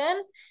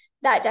mission,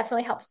 that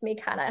definitely helps me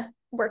kind of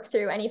work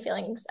through any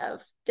feelings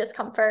of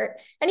discomfort.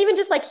 And even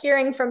just like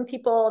hearing from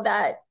people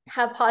that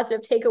have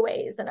positive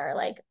takeaways and are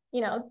like,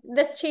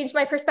 this changed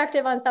my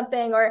perspective on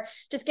something, or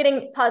just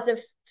getting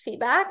positive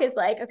feedback is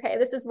like, okay,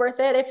 this is worth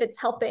it if it's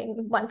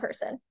helping one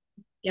person.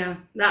 Yeah,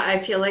 I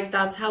feel like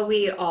that's how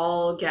we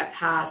all get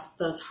past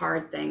those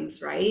hard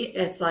things, right?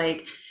 It's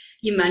like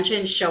you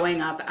mentioned showing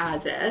up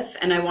as if,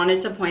 and I wanted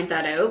to point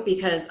that out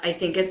because I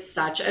think it's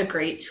such a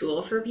great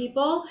tool for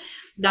people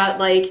that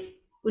like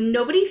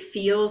nobody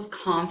feels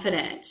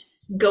confident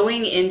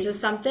going into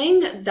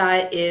something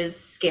that is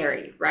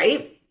scary,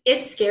 right?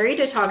 It's scary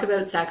to talk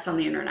about sex on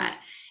the internet.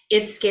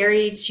 It's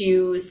scary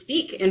to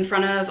speak in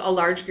front of a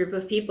large group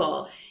of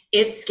people.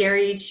 It's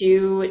scary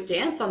to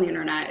dance on the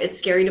internet. It's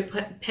scary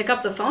to pick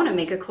up the phone and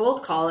make a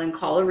cold call and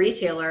call a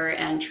retailer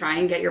and try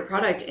and get your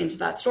product into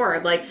that store.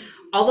 Like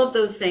all of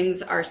those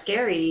things are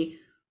scary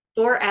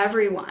for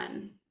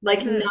everyone.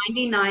 Like Mhm.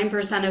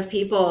 99% of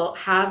people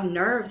have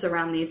nerves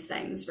around these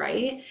things,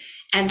 right?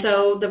 And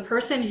so the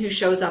person who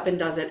shows up and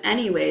does it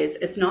anyways,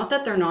 it's not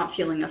that they're not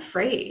feeling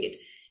afraid.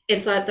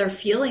 It's that they're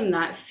feeling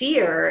that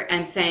fear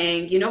and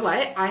saying, you know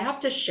what? I have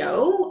to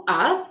show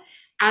up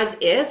as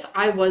if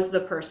I was the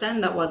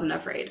person that wasn't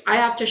afraid. I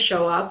have to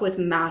show up with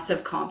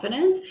massive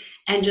confidence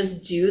and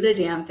just do the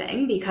damn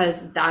thing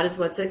because that is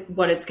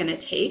what it's going to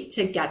take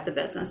to get the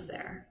business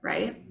there,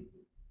 right?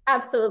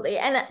 Absolutely.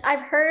 And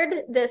I've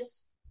heard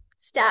this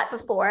stat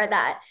before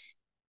that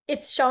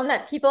it's shown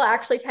that people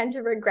actually tend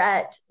to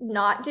regret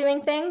not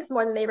doing things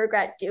more than they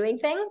regret doing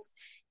things.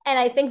 And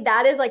I think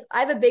that is like, I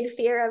have a big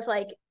fear of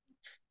like,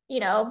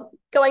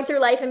 going through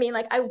life and being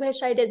like, I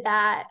wish I did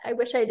that. I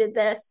wish I did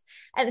this.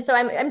 And so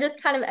I'm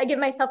just kind of, I give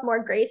myself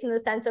more grace in the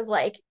sense of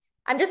like,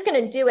 I'm just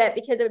going to do it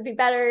because it would be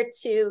better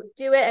to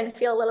do it and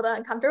feel a little bit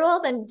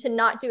uncomfortable than to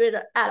not do it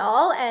at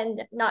all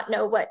and not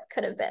know what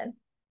could have been.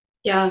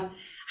 Yeah.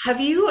 Have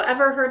you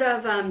ever heard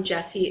of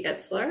Jesse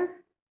Itzler?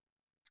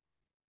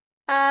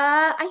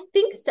 I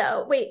think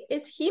so. Wait,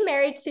 is he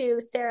married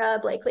to Sarah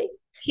Blakely?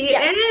 He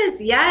Yes.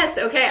 is. Yes.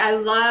 Okay. I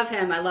love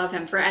him. I love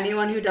him. For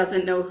anyone who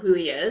doesn't know who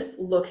he is,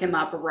 look him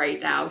up right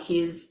now.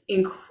 He's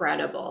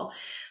incredible.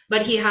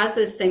 But he has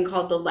this thing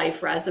called the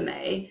life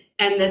resume.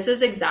 And this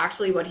is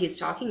exactly what he's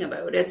talking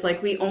about. It's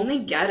like we only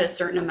get a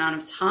certain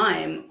amount of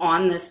time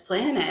on this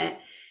planet,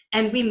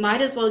 and we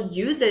might as well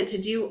use it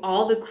to do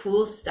all the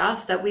cool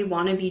stuff that we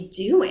want to be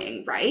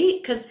doing, right?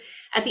 Because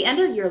at the end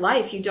of your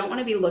life, you don't want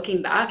to be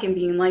looking back and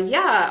being like,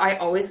 yeah, I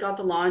always got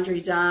the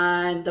laundry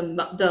done,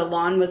 the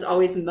lawn was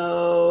always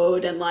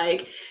mowed, and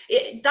like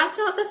that's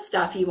not the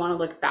stuff you want to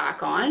look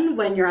back on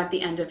when you're at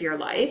the end of your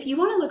life. You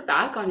want to look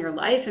back on your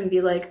life and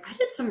be like, I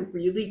did some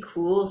really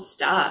cool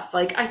stuff.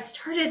 Like I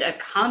started a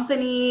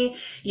company,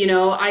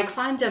 I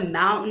climbed a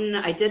mountain,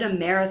 I did a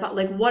marathon,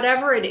 like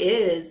whatever it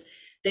is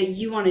that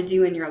you want to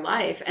do in your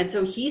life. And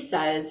so he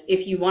says,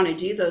 if you want to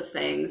do those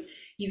things,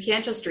 you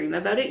can't just dream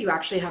about it. You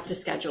actually have to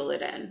schedule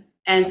it in.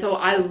 And so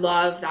I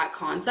love that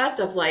concept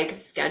of like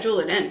schedule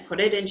it in,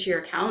 put it into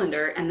your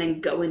calendar, and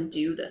then go and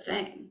do the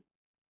thing.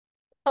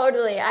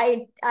 Totally.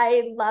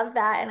 I love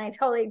that and I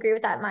totally agree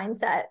with that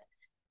mindset.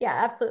 Yeah,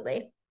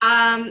 absolutely.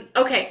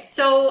 Okay,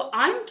 so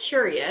I'm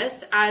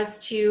curious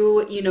as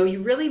to,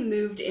 you really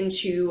moved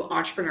into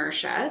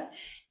entrepreneurship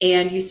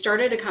and you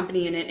started a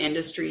company in an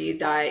industry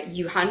that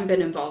you hadn't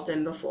been involved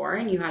in before,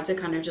 and you had to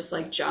kind of just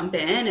like jump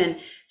in and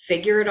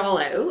figure it all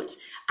out.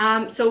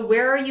 So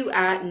where are you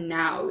at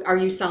now? Are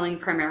you selling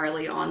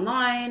primarily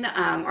online?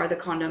 Are the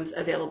condoms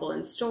available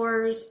in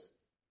stores?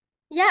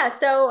 Yeah,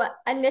 so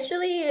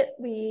initially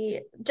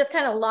we just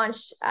kind of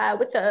launched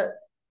with the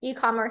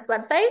e-commerce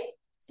website.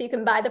 So you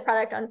can buy the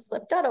product on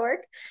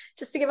slip.org,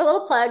 just to give a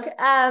little plug.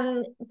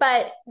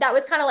 But that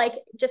was kind of like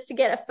just to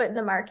get a foot in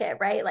the market,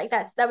 right? Like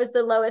that was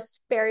the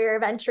lowest barrier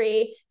of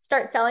entry,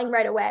 start selling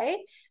right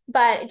away.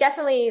 But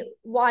definitely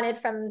wanted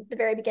from the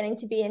very beginning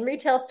to be in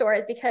retail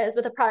stores because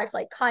with a product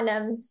like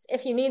condoms,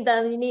 if you need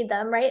them, you need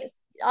them, right?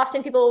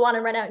 Often people will want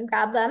to run out and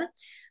grab them.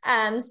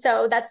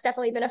 So that's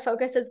definitely been a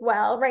focus as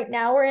well. Right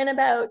now, we're in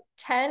about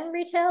 10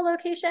 retail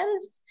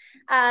locations.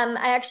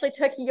 I actually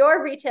took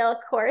your retail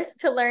course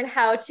to learn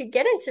how to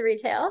get into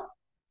retail,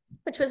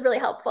 which was really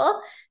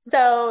helpful.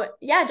 So,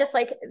 yeah, just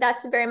like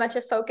that's very much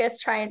a focus,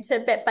 trying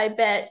to bit by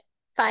bit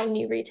find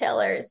new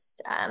retailers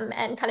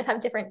and kind of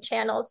have different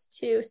channels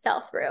to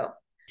sell through.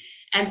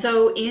 And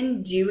so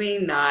in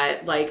doing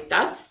that, like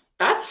that's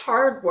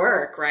hard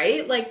work,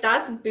 right? Like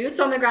that's boots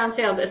on the ground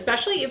sales,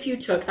 especially if you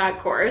took that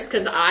course.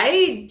 Cause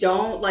I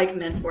don't like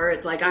mince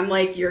words. Like I'm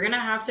like, you're gonna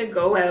have to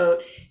go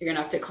out, you're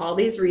gonna have to call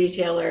these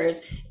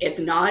retailers. It's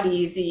not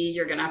easy.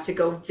 You're gonna have to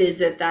go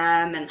visit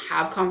them and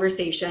have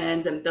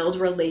conversations and build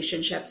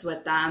relationships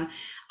with them.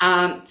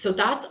 So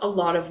that's a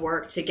lot of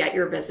work to get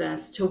your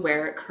business to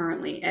where it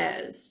currently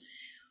is.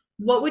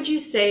 What would you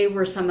say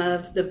were some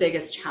of the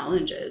biggest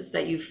challenges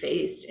that you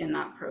faced in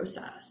that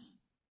process?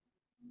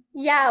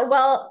 Yeah,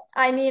 well,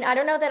 I mean, I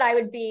don't know that I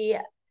would be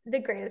the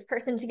greatest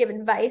person to give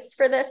advice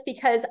for this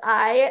because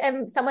I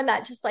am someone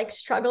that just like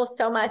struggles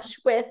so much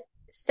with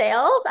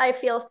sales. I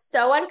feel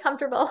so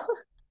uncomfortable,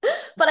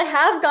 but I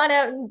have gone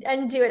out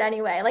and do it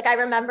anyway. Like I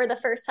remember the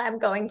first time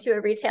going to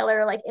a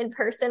retailer like in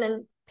person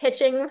and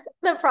pitching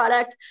the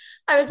product.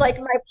 I was like,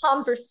 my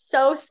palms were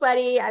so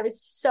sweaty. I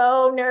was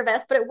so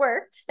nervous, but it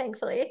worked,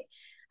 thankfully.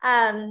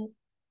 Um,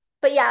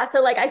 but yeah,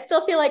 so like I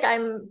still feel like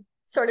I'm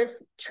sort of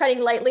treading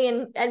lightly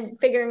and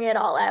figuring it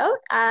all out.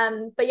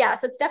 But yeah,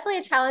 so it's definitely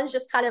a challenge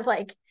just kind of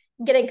like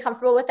getting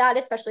comfortable with that,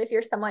 especially if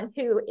you're someone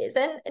who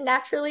isn't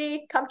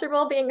naturally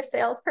comfortable being a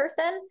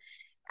salesperson.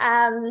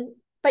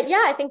 But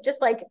yeah, I think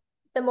just like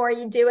the more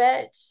you do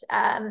it,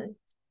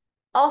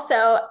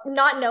 also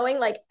not knowing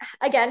like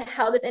again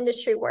how this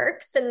industry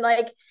works and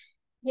like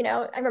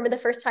I remember the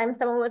first time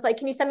someone was like,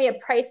 can you send me a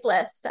price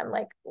list? I'm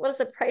like, what does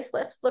a price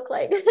list look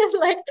like?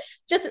 Like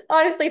just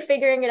honestly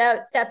figuring it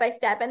out step by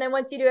step. And then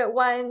once you do it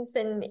once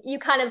and you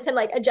kind of can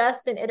like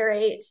adjust and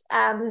iterate.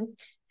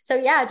 So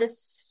yeah,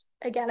 just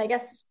again, I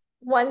guess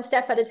one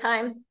step at a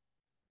time.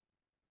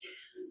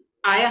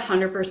 I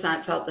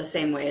 100% felt the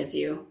same way as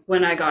you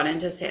when I got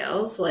into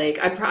sales. Like,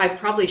 I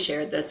probably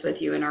shared this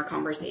with you in our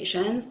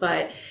conversations,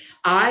 but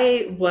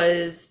I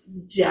was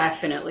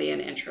definitely an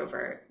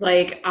introvert.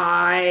 Like,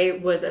 I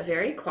was a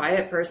very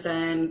quiet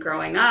person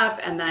growing up,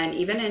 and then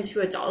even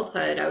into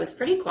adulthood, I was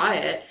pretty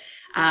quiet.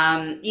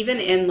 Even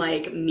in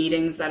like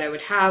meetings that I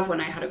would have when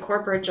I had a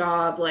corporate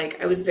job,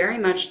 like, I was very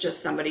much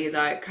just somebody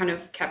that kind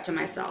of kept to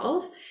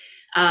myself.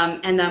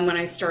 And then when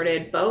I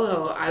started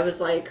boho, I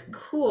was like,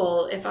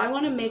 cool, if I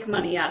want to make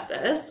money at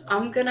this,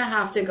 I'm gonna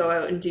have to go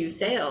out and do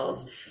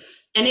sales.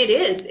 And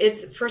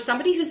it's for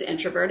somebody who's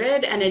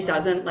introverted and it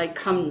doesn't like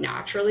come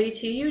naturally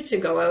to you to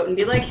go out and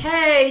be like,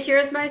 hey,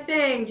 here's my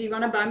thing. Do you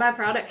want to buy my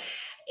product?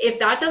 If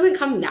that doesn't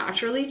come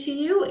naturally to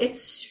you,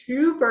 it's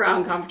super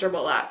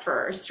uncomfortable at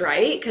first,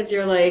 right? Because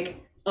you're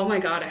like, oh my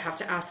God, I have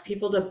to ask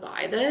people to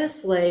buy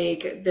this.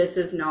 Like, this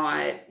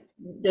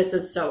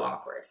is so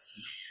awkward.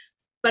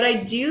 But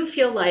I do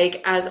feel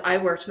like as I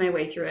worked my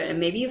way through it, and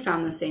maybe you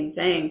found the same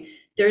thing,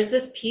 there's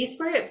this piece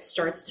where it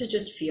starts to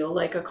just feel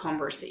like a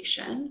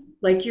conversation.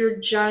 Like you're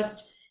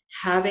just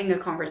having a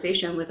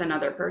conversation with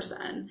another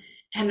person.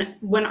 And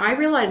when I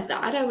realized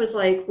that, I was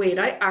like, wait,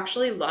 I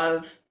actually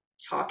love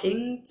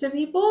talking to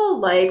people.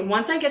 Like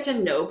once I get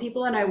to know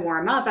people and I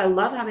warm up, I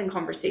love having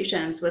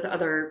conversations with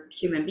other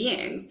human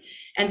beings.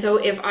 And so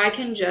if I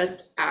can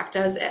just act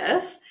as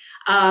if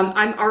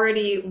I'm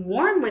already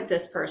warm with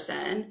this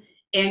person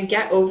and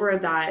get over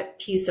that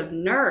piece of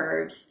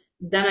nerves,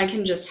 then I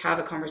can just have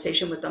a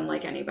conversation with them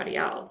like anybody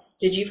else.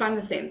 Did you find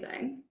the same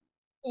thing?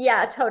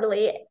 Yeah,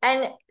 totally.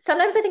 And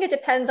sometimes I think it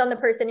depends on the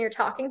person you're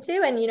talking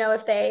to and,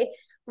 if they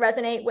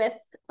resonate with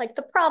like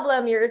the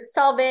problem you're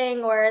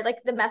solving or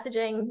like the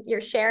messaging you're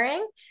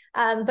sharing.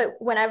 But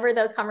whenever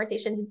those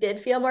conversations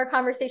did feel more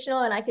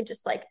conversational and I could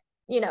just like,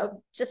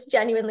 just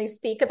genuinely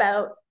speak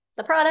about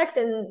the product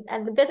and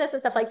the business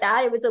and stuff like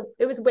that,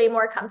 it was way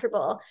more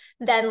comfortable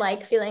than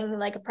like feeling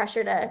like a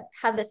pressure to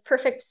have this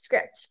perfect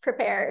script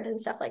prepared and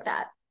stuff like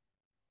that.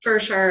 For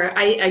sure.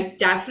 I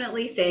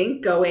definitely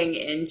think going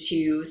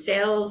into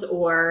sales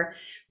or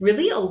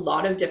really a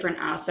lot of different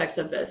aspects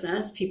of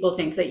business, people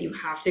think that you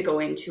have to go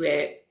into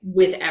it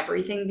with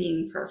everything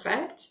being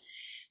perfect.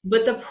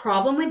 But the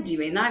problem with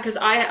doing that, because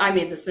I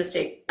made this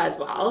mistake as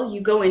well,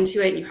 you go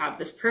into it and you have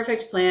this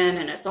perfect plan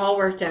and it's all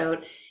worked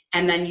out.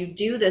 And then you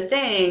do the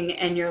thing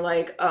and you're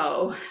like,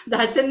 oh,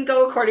 that didn't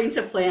go according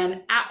to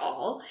plan at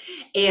all.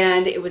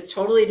 And it was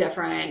totally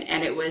different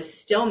and it was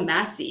still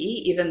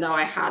messy, even though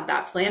I had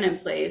that plan in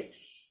place.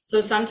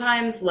 So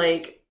sometimes,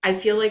 like, I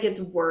feel like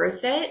it's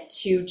worth it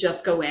to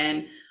just go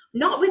in,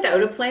 not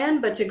without a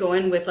plan, but to go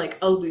in with like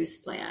a loose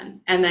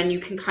plan. And then you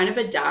can kind of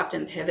adapt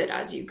and pivot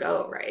as you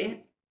go,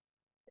 right?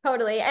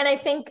 Totally. And I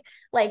think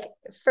like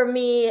for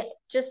me,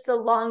 just the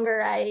longer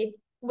I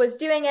was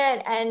doing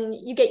it and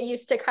you get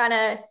used to kind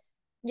of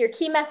your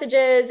key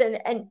messages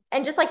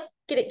and just like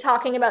get it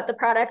talking about the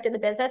product and the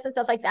business and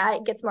stuff like that,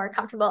 it gets more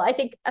comfortable. I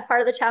think a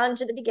part of the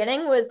challenge at the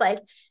beginning was like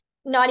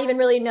not even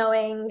really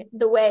knowing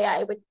the way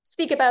I would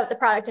speak about the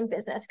product and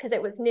business because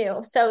it was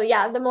new. So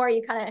yeah, the more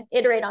you kind of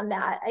iterate on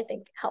that, I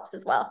think helps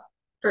as well.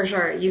 For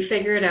sure. You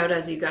figure it out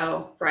as you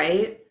go,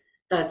 right?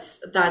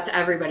 That's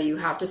everybody. You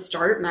have to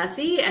start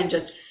messy and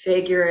just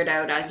figure it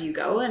out as you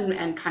go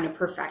and kind of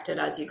perfect it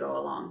as you go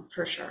along,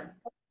 for sure.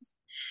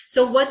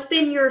 So what's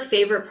been your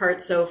favorite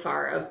part so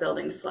far of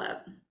building Slip?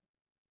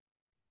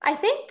 I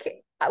think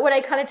what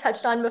I kind of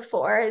touched on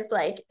before is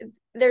like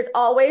there's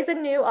always a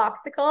new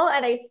obstacle.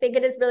 And I think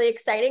it is really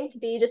exciting to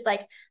be just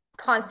like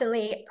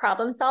constantly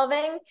problem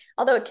solving.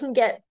 Although it can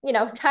get,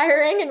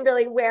 tiring and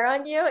really wear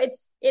on you,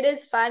 it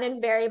is fun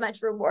and very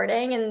much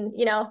rewarding. And,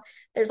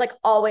 there's like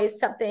always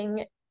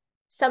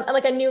some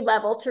like a new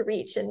level to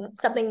reach and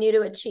something new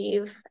to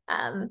achieve.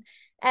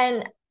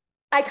 And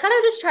I kind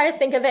of just try to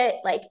think of it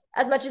like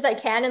as much as I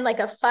can in like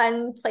a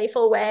fun,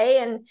 playful way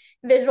and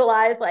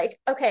visualize like,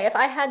 okay, if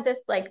I had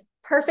this like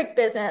perfect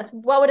business,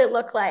 what would it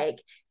look like?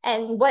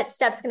 And what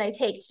steps can I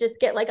take to just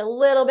get like a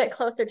little bit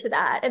closer to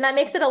that? And that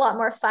makes it a lot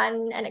more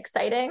fun and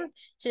exciting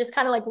to just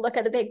kind of like look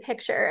at the big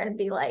picture and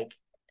be like,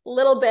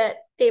 little bit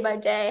day by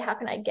day, how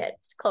can I get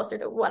closer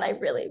to what I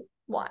really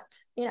want?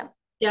 You know?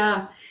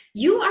 Yeah,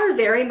 you are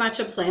very much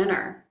a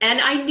planner.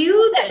 And I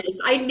knew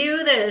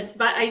this,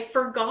 but I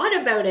forgot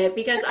about it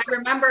because I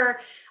remember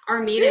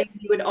our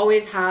meetings, you would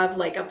always have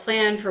like a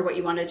plan for what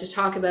you wanted to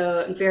talk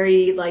about and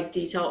very like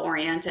detail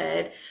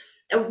oriented.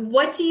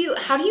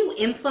 How do you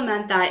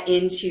implement that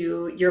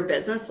into your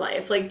business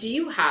life? Like, do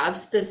you have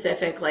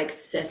specific like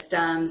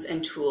systems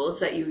and tools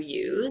that you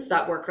use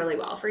that work really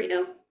well for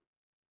you?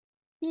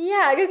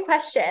 Yeah, good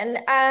question.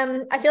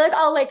 I feel like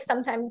I'll like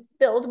sometimes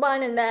build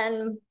one and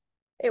then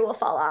it will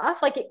fall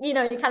off. Like, you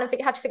know, you kind of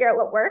have to figure out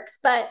what works.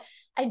 But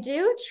I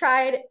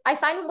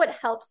find what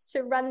helps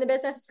to run the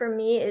business for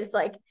me is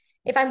like,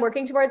 if I'm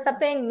working towards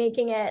something,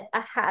 making it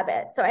a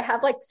habit. So I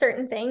have like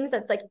certain things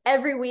that's like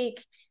every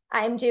week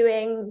I'm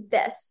doing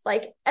this.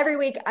 Like every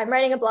week I'm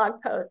writing a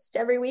blog post.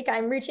 Every week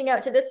I'm reaching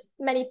out to this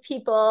many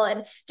people,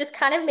 and just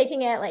kind of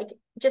making it like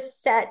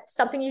just set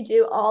something you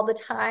do all the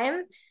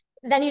time.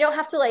 Then you don't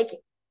have to like,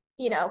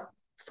 you know,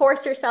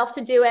 force yourself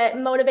to do it,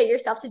 motivate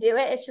yourself to do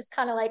it. It's just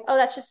kind of like, oh,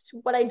 that's just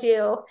what I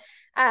do.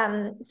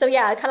 So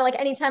yeah, kind of like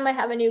anytime I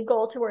have a new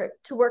goal to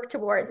work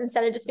towards,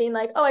 instead of just being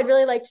like, oh, I'd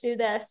really like to do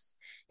this,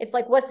 it's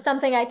like, what's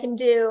something I can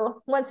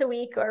do once a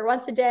week or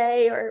once a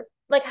day, or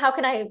like, how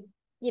can I,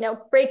 you know,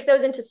 break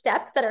those into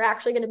steps that are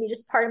actually going to be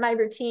just part of my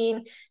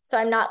routine. So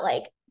I'm not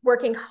like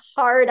working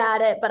hard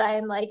at it, but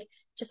I'm like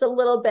just a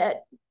little bit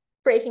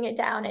breaking it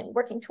down and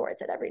working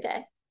towards it every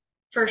day.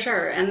 For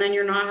sure. And then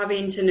you're not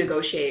having to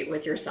negotiate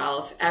with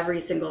yourself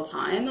every single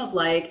time of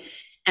like,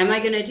 am I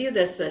going to do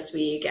this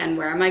week? And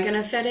where am I going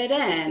to fit it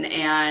in?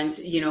 And,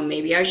 you know,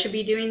 maybe I should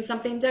be doing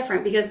something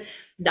different, because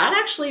that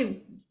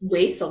actually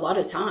wastes a lot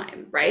of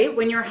time, right?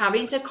 When you're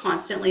having to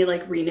constantly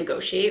like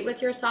renegotiate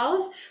with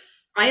yourself.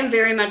 I am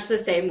very much the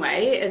same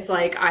way. It's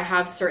like I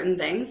have certain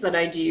things that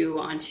I do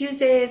on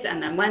Tuesdays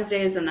and then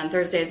Wednesdays and then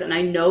Thursdays, and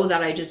I know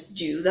that I just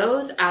do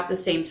those at the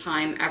same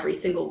time every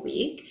single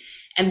week.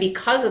 And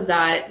because of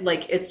that,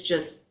 like it's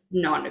just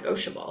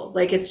non-negotiable.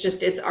 Like it's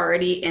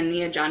already in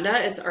the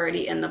agenda, it's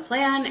already in the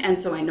plan. And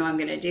so I know I'm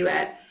going to do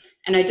it.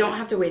 And I don't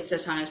have to waste a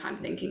ton of time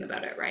thinking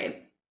about it,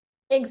 right?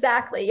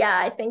 Exactly. Yeah,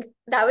 I think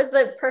that was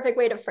the perfect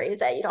way to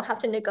phrase it. You don't have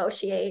to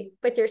negotiate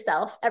with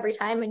yourself every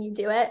time when you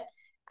do it.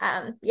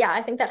 Yeah,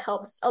 I think that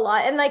helps a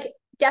lot. And like,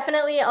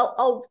 definitely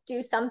I'll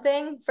do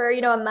something for,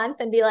 you know, a month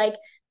and be like,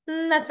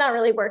 that's not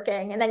really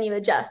working. And then you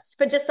adjust.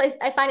 But just like,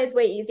 I find it's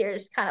way easier to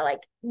just kind of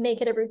like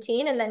make it a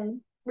routine and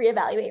then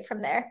reevaluate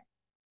from there.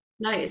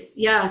 Nice.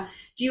 Yeah.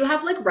 Do you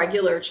have like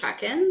regular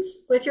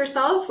check-ins with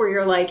yourself where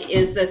you're like,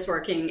 is this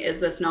working?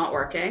 Is this not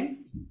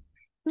working?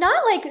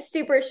 Not like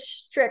super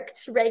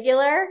strict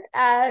regular,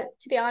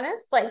 to be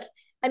honest. Like,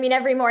 I mean,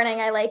 every morning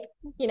I like,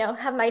 you know,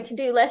 have my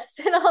to-do list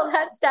and all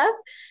that stuff.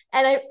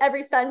 And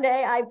every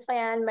Sunday I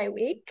plan my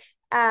week.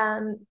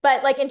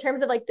 But like in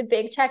terms of like the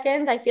big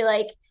check-ins, I feel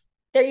like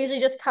there usually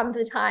just comes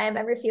a time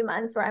every few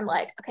months where I'm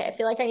like, okay, I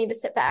feel like I need to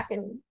sit back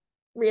and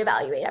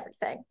reevaluate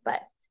everything.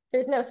 But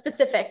there's no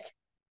specific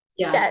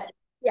Yeah. set.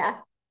 Yeah.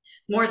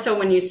 More so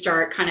when you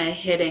start kind of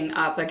hitting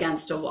up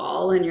against a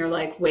wall and you're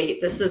like,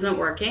 wait, this isn't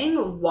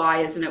working.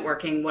 Why isn't it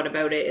working? What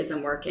about it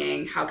isn't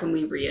working? How can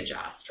we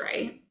readjust,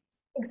 right?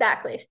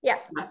 Exactly. Yeah.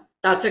 Yeah,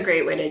 that's a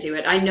great way to do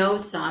it. I know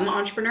some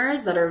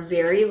entrepreneurs that are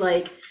very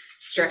like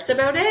strict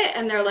about it,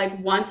 and they're like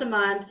once a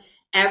month,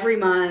 every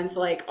month,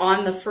 like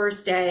on the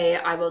first day,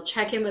 I will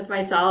check in with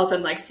myself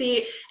and like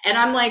see. And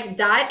I'm like,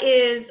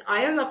 I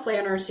am a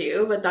planner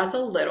too, but that's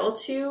a little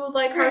too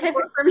like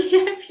hardcore for me.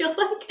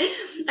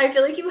 I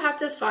feel like you have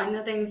to find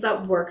the things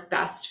that work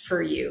best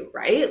for you,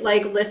 right?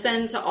 Like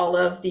listen to all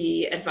of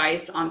the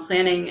advice on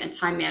planning and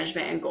time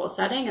management and goal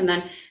setting, and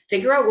then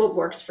figure out what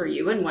works for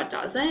you and what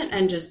doesn't,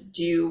 and just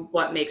do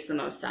what makes the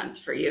most sense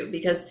for you.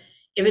 Because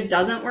if it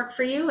doesn't work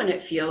for you and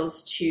it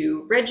feels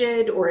too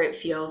rigid or it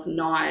feels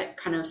not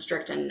kind of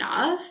strict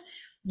enough,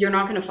 you're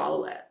not going to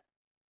follow it.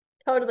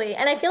 Totally.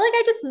 And I feel like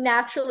I just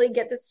naturally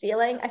get this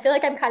feeling. I feel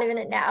like I'm kind of in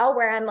it now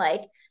where I'm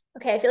like,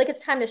 okay, I feel like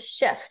it's time to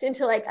shift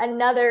into like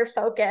another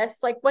focus.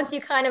 Like once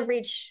you kind of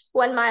reach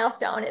one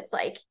milestone, it's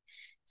like,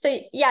 so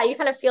yeah, you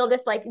kind of feel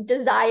this like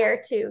desire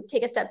to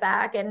take a step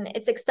back, and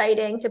it's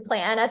exciting to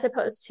plan as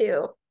opposed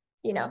to,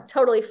 you know,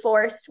 totally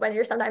forced when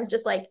you're sometimes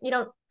just like, you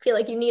don't feel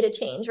like you need a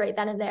change right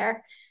then and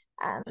there.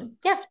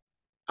 Yeah.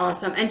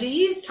 Awesome. And do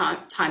you use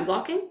time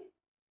blocking?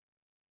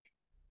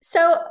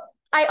 So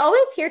I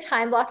always hear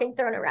time blocking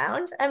thrown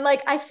around. I'm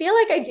like, I feel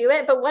like I do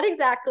it, but what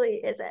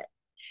exactly is it?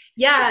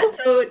 Yeah,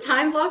 so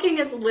time blocking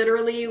is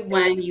literally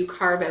when you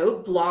carve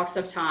out blocks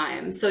of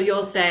time. So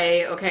you'll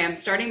say, okay, I'm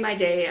starting my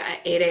day at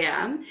 8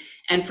 a.m.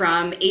 and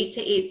from 8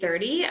 to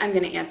 8:30, I'm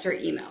going to answer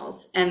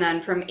emails. And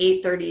then from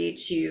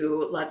 8:30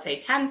 to let's say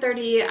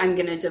 10:30, I'm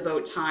going to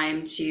devote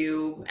time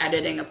to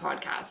editing a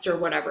podcast or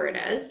whatever it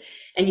is.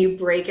 And you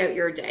break out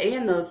your day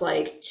in those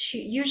like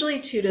usually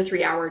 2 to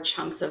 3 hour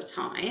chunks of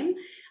time,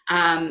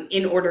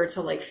 in order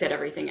to like fit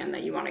everything in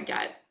that you want to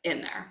get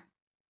in there.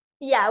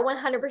 Yeah,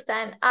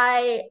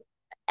 100%.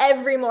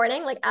 Every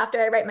morning, like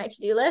after I write my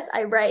to-do list,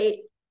 I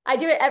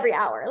do it every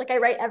hour. Like I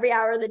write every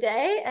hour of the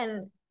day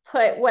and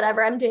put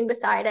whatever I'm doing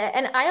beside it.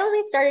 And I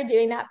only started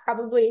doing that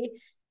probably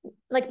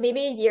like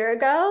maybe a year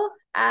ago.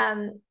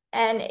 And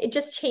it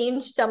just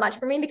changed so much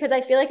for me because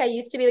I feel like I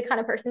used to be the kind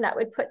of person that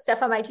would put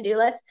stuff on my to-do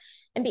list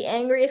and be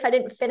angry if I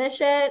didn't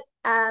finish it.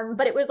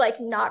 But it was like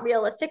not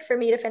realistic for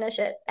me to finish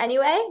it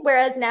anyway.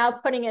 Whereas now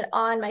putting it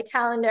on my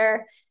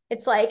calendar,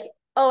 it's like,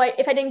 oh,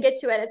 if I didn't get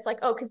to it, it's like,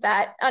 oh, because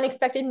that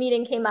unexpected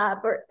meeting came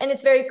up, and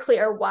it's very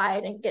clear why I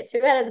didn't get to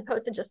it, as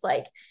opposed to just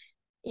like,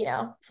 you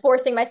know,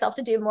 forcing myself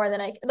to do more than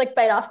I like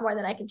bite off more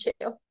than I can chew.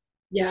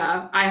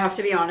 Yeah, I have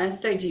to be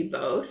honest, I do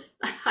both.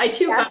 I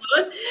do Yeah.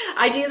 both.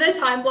 I do the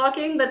time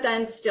blocking, but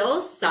then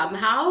still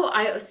somehow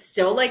I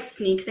still like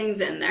sneak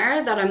things in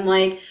there that I'm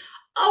like,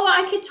 oh,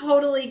 I could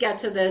totally get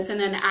to this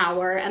in an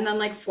hour. And then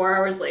like 4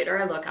 hours later,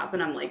 I look up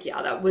and I'm like,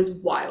 yeah, that was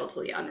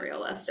wildly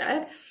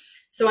unrealistic.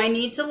 So I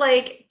need to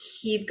like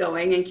keep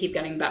going and keep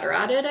getting better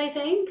at it, I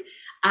think.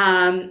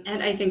 And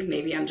I think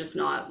maybe I'm just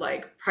not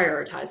like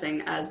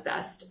prioritizing as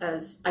best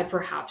as I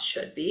perhaps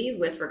should be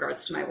with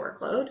regards to my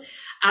workload.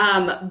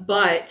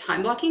 But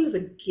time blocking is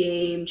a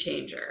game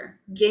changer,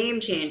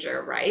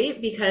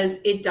 right? Because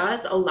it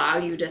does allow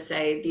you to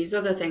say, these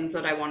are the things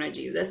that I want to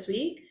do this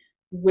week.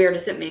 Where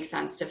does it make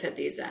sense to fit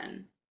these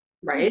in?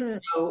 Right. Hmm.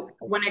 So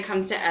when it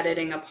comes to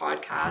editing a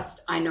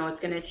podcast, I know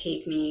it's going to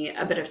take me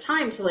a bit of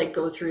time to like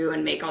go through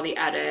and make all the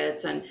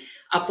edits and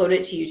upload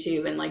it to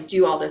YouTube and like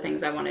do all the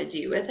things I want to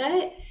do with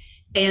it.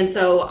 And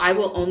so I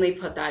will only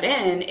put that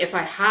in if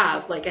I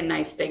have like a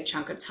nice big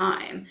chunk of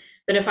time.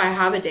 But if I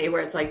have a day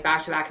where it's like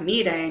back to back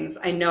meetings,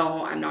 I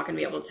know I'm not going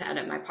to be able to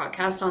edit my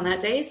podcast on that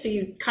day. So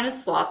you kind of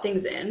slot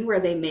things in where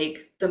they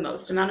make the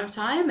most amount of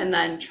time and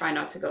then try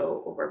not to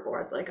go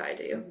overboard like I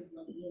do.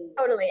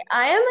 Totally.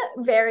 I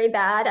am very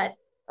bad at,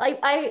 like,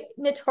 I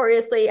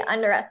notoriously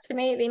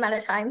underestimate the amount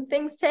of time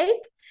things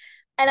take.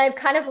 And I've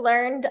kind of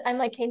learned, I'm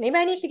like, hey, maybe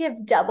I need to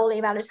give double the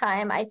amount of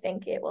time I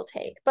think it will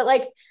take. But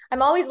like,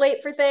 I'm always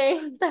late for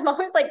things. I'm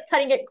always like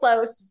cutting it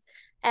close.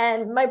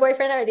 And my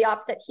boyfriend and I are the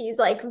opposite. He's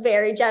like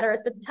very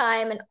generous with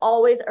time and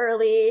always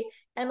early.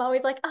 And I'm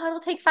always like, oh, it'll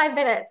take 5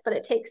 minutes, but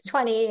it takes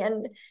 20.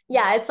 And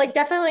yeah, it's like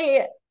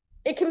definitely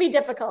it can be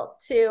difficult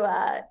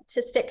to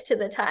stick to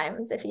the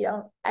times if you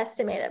don't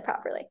estimate it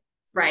properly.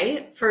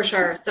 Right, for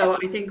sure. So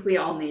I think we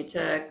all need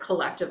to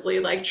collectively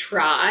like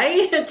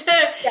try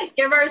to Yeah,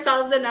 give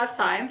ourselves enough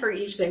time for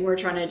each thing we're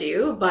trying to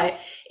do, but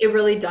it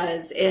really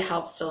does, it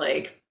helps to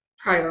like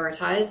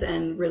prioritize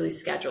and really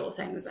schedule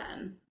things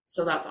in.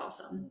 So that's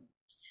awesome.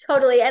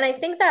 totally. And I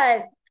think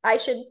that I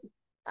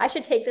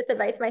should take this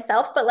advice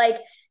myself, but like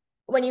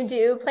when you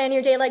do plan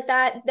your day like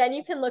that, then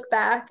you can look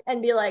back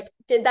and be like,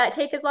 did that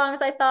take as long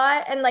as I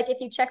thought? And like if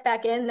you check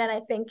back in, then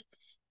I think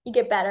you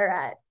get better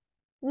at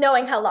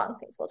knowing how long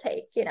things will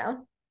take, you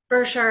know?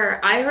 For sure.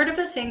 I heard of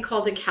a thing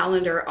called a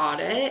calendar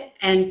audit,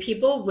 and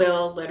people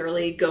will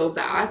literally go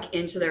back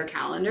into their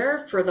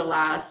calendar for the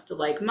last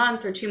like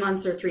month or 2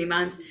 months or 3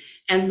 months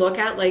and look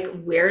at like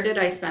where did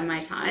I spend my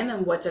time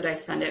and what did I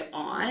spend it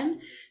on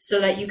so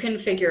that you can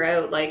figure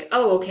out like,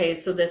 oh, okay,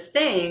 so this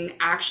thing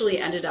actually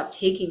ended up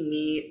taking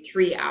me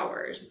 3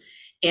 hours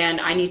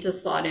and I need to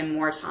slot in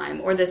more time.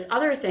 Or this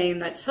other thing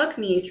that took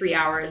me 3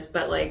 hours,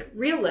 but like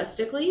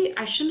realistically,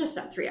 I shouldn't have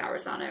spent 3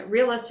 hours on it.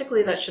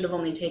 Realistically, that should have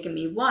only taken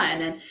me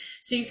one. And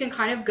so you can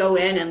kind of go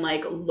in and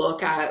like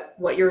look at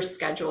what your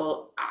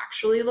schedule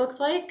actually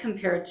looked like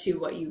compared to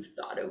what you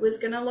thought it was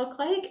going to look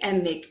like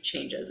and make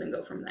changes and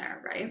go from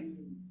there, right?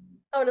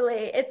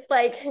 Totally. It's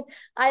like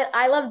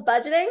I love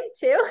budgeting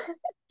too.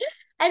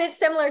 And it's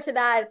similar to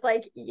that. It's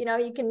like, you know,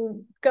 you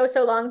can go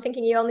so long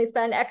thinking you only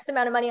spend X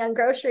amount of money on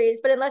groceries,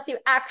 but unless you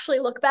actually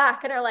look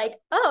back and are like,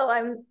 oh,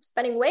 I'm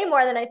spending way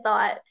more than I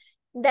thought,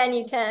 then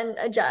you can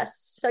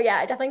adjust. So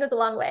yeah, it definitely goes a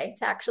long way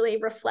to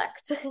actually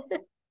reflect.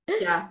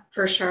 Yeah,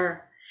 for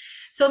sure.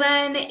 So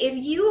then, if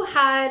you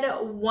had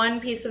one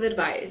piece of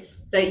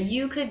advice that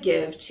you could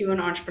give to an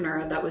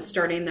entrepreneur that was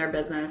starting their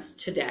business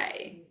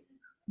today,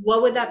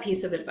 what would that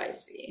piece of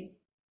advice be?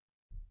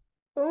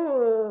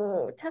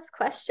 Ooh, tough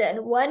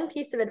question. One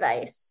piece of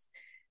advice.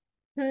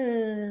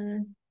 Hmm.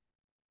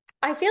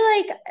 I feel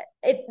like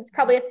it's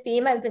probably a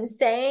theme I've been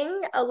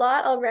saying a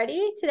lot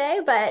already today,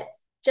 but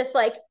just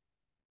like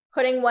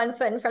putting one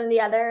foot in front of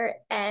the other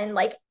and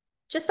like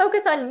just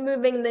focus on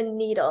moving the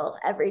needle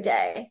every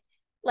day.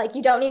 Like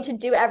you don't need to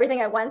do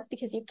everything at once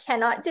because you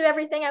cannot do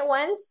everything at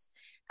once.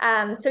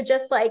 So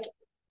just like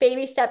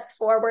baby steps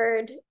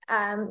forward,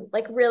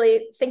 like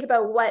really think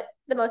about what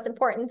the most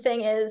important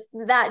thing is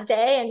that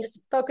day and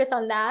just focus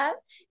on that.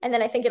 And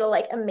then I think it'll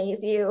like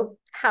amaze you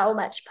how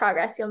much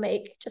progress you'll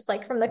make just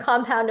like from the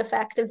compound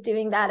effect of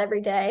doing that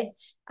every day.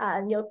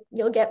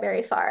 You'll get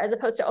very far as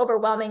opposed to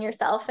overwhelming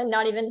yourself and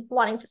not even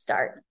wanting to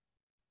start.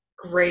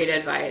 Great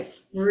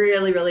advice.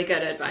 Really, really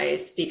good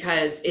advice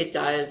because it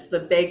does. The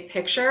big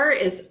picture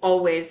is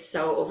always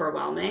so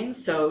overwhelming.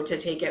 So to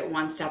take it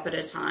one step at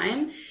a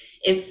time,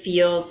 it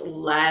feels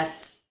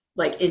less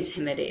like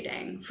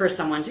intimidating for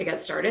someone to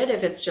get started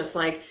if it's just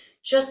like,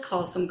 just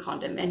call some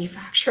condom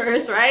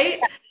manufacturers,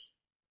 right?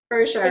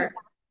 For sure.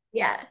 Exactly.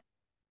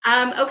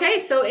 Yeah. Okay,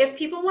 so if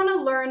people want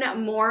to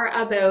learn more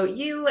about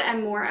you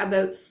and more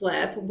about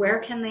Slip, where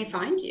can they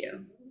find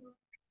you?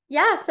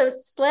 Yeah, so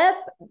Slip,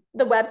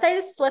 the website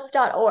is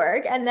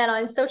slip.org. And then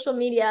on social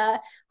media,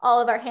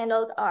 all of our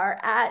handles are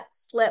at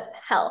Slip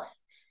Health.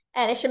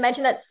 And I should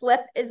mention that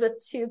Slip is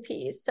with two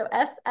P's. So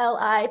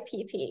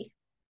SLIPP.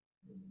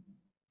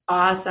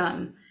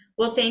 Awesome.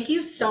 Well, thank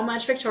you so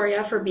much,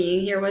 Victoria, for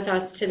being here with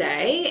us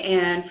today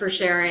and for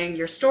sharing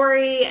your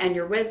story and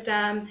your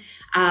wisdom.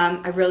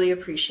 I really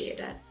appreciate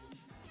it.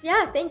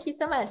 Yeah, thank you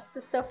so much. This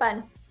was so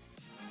fun.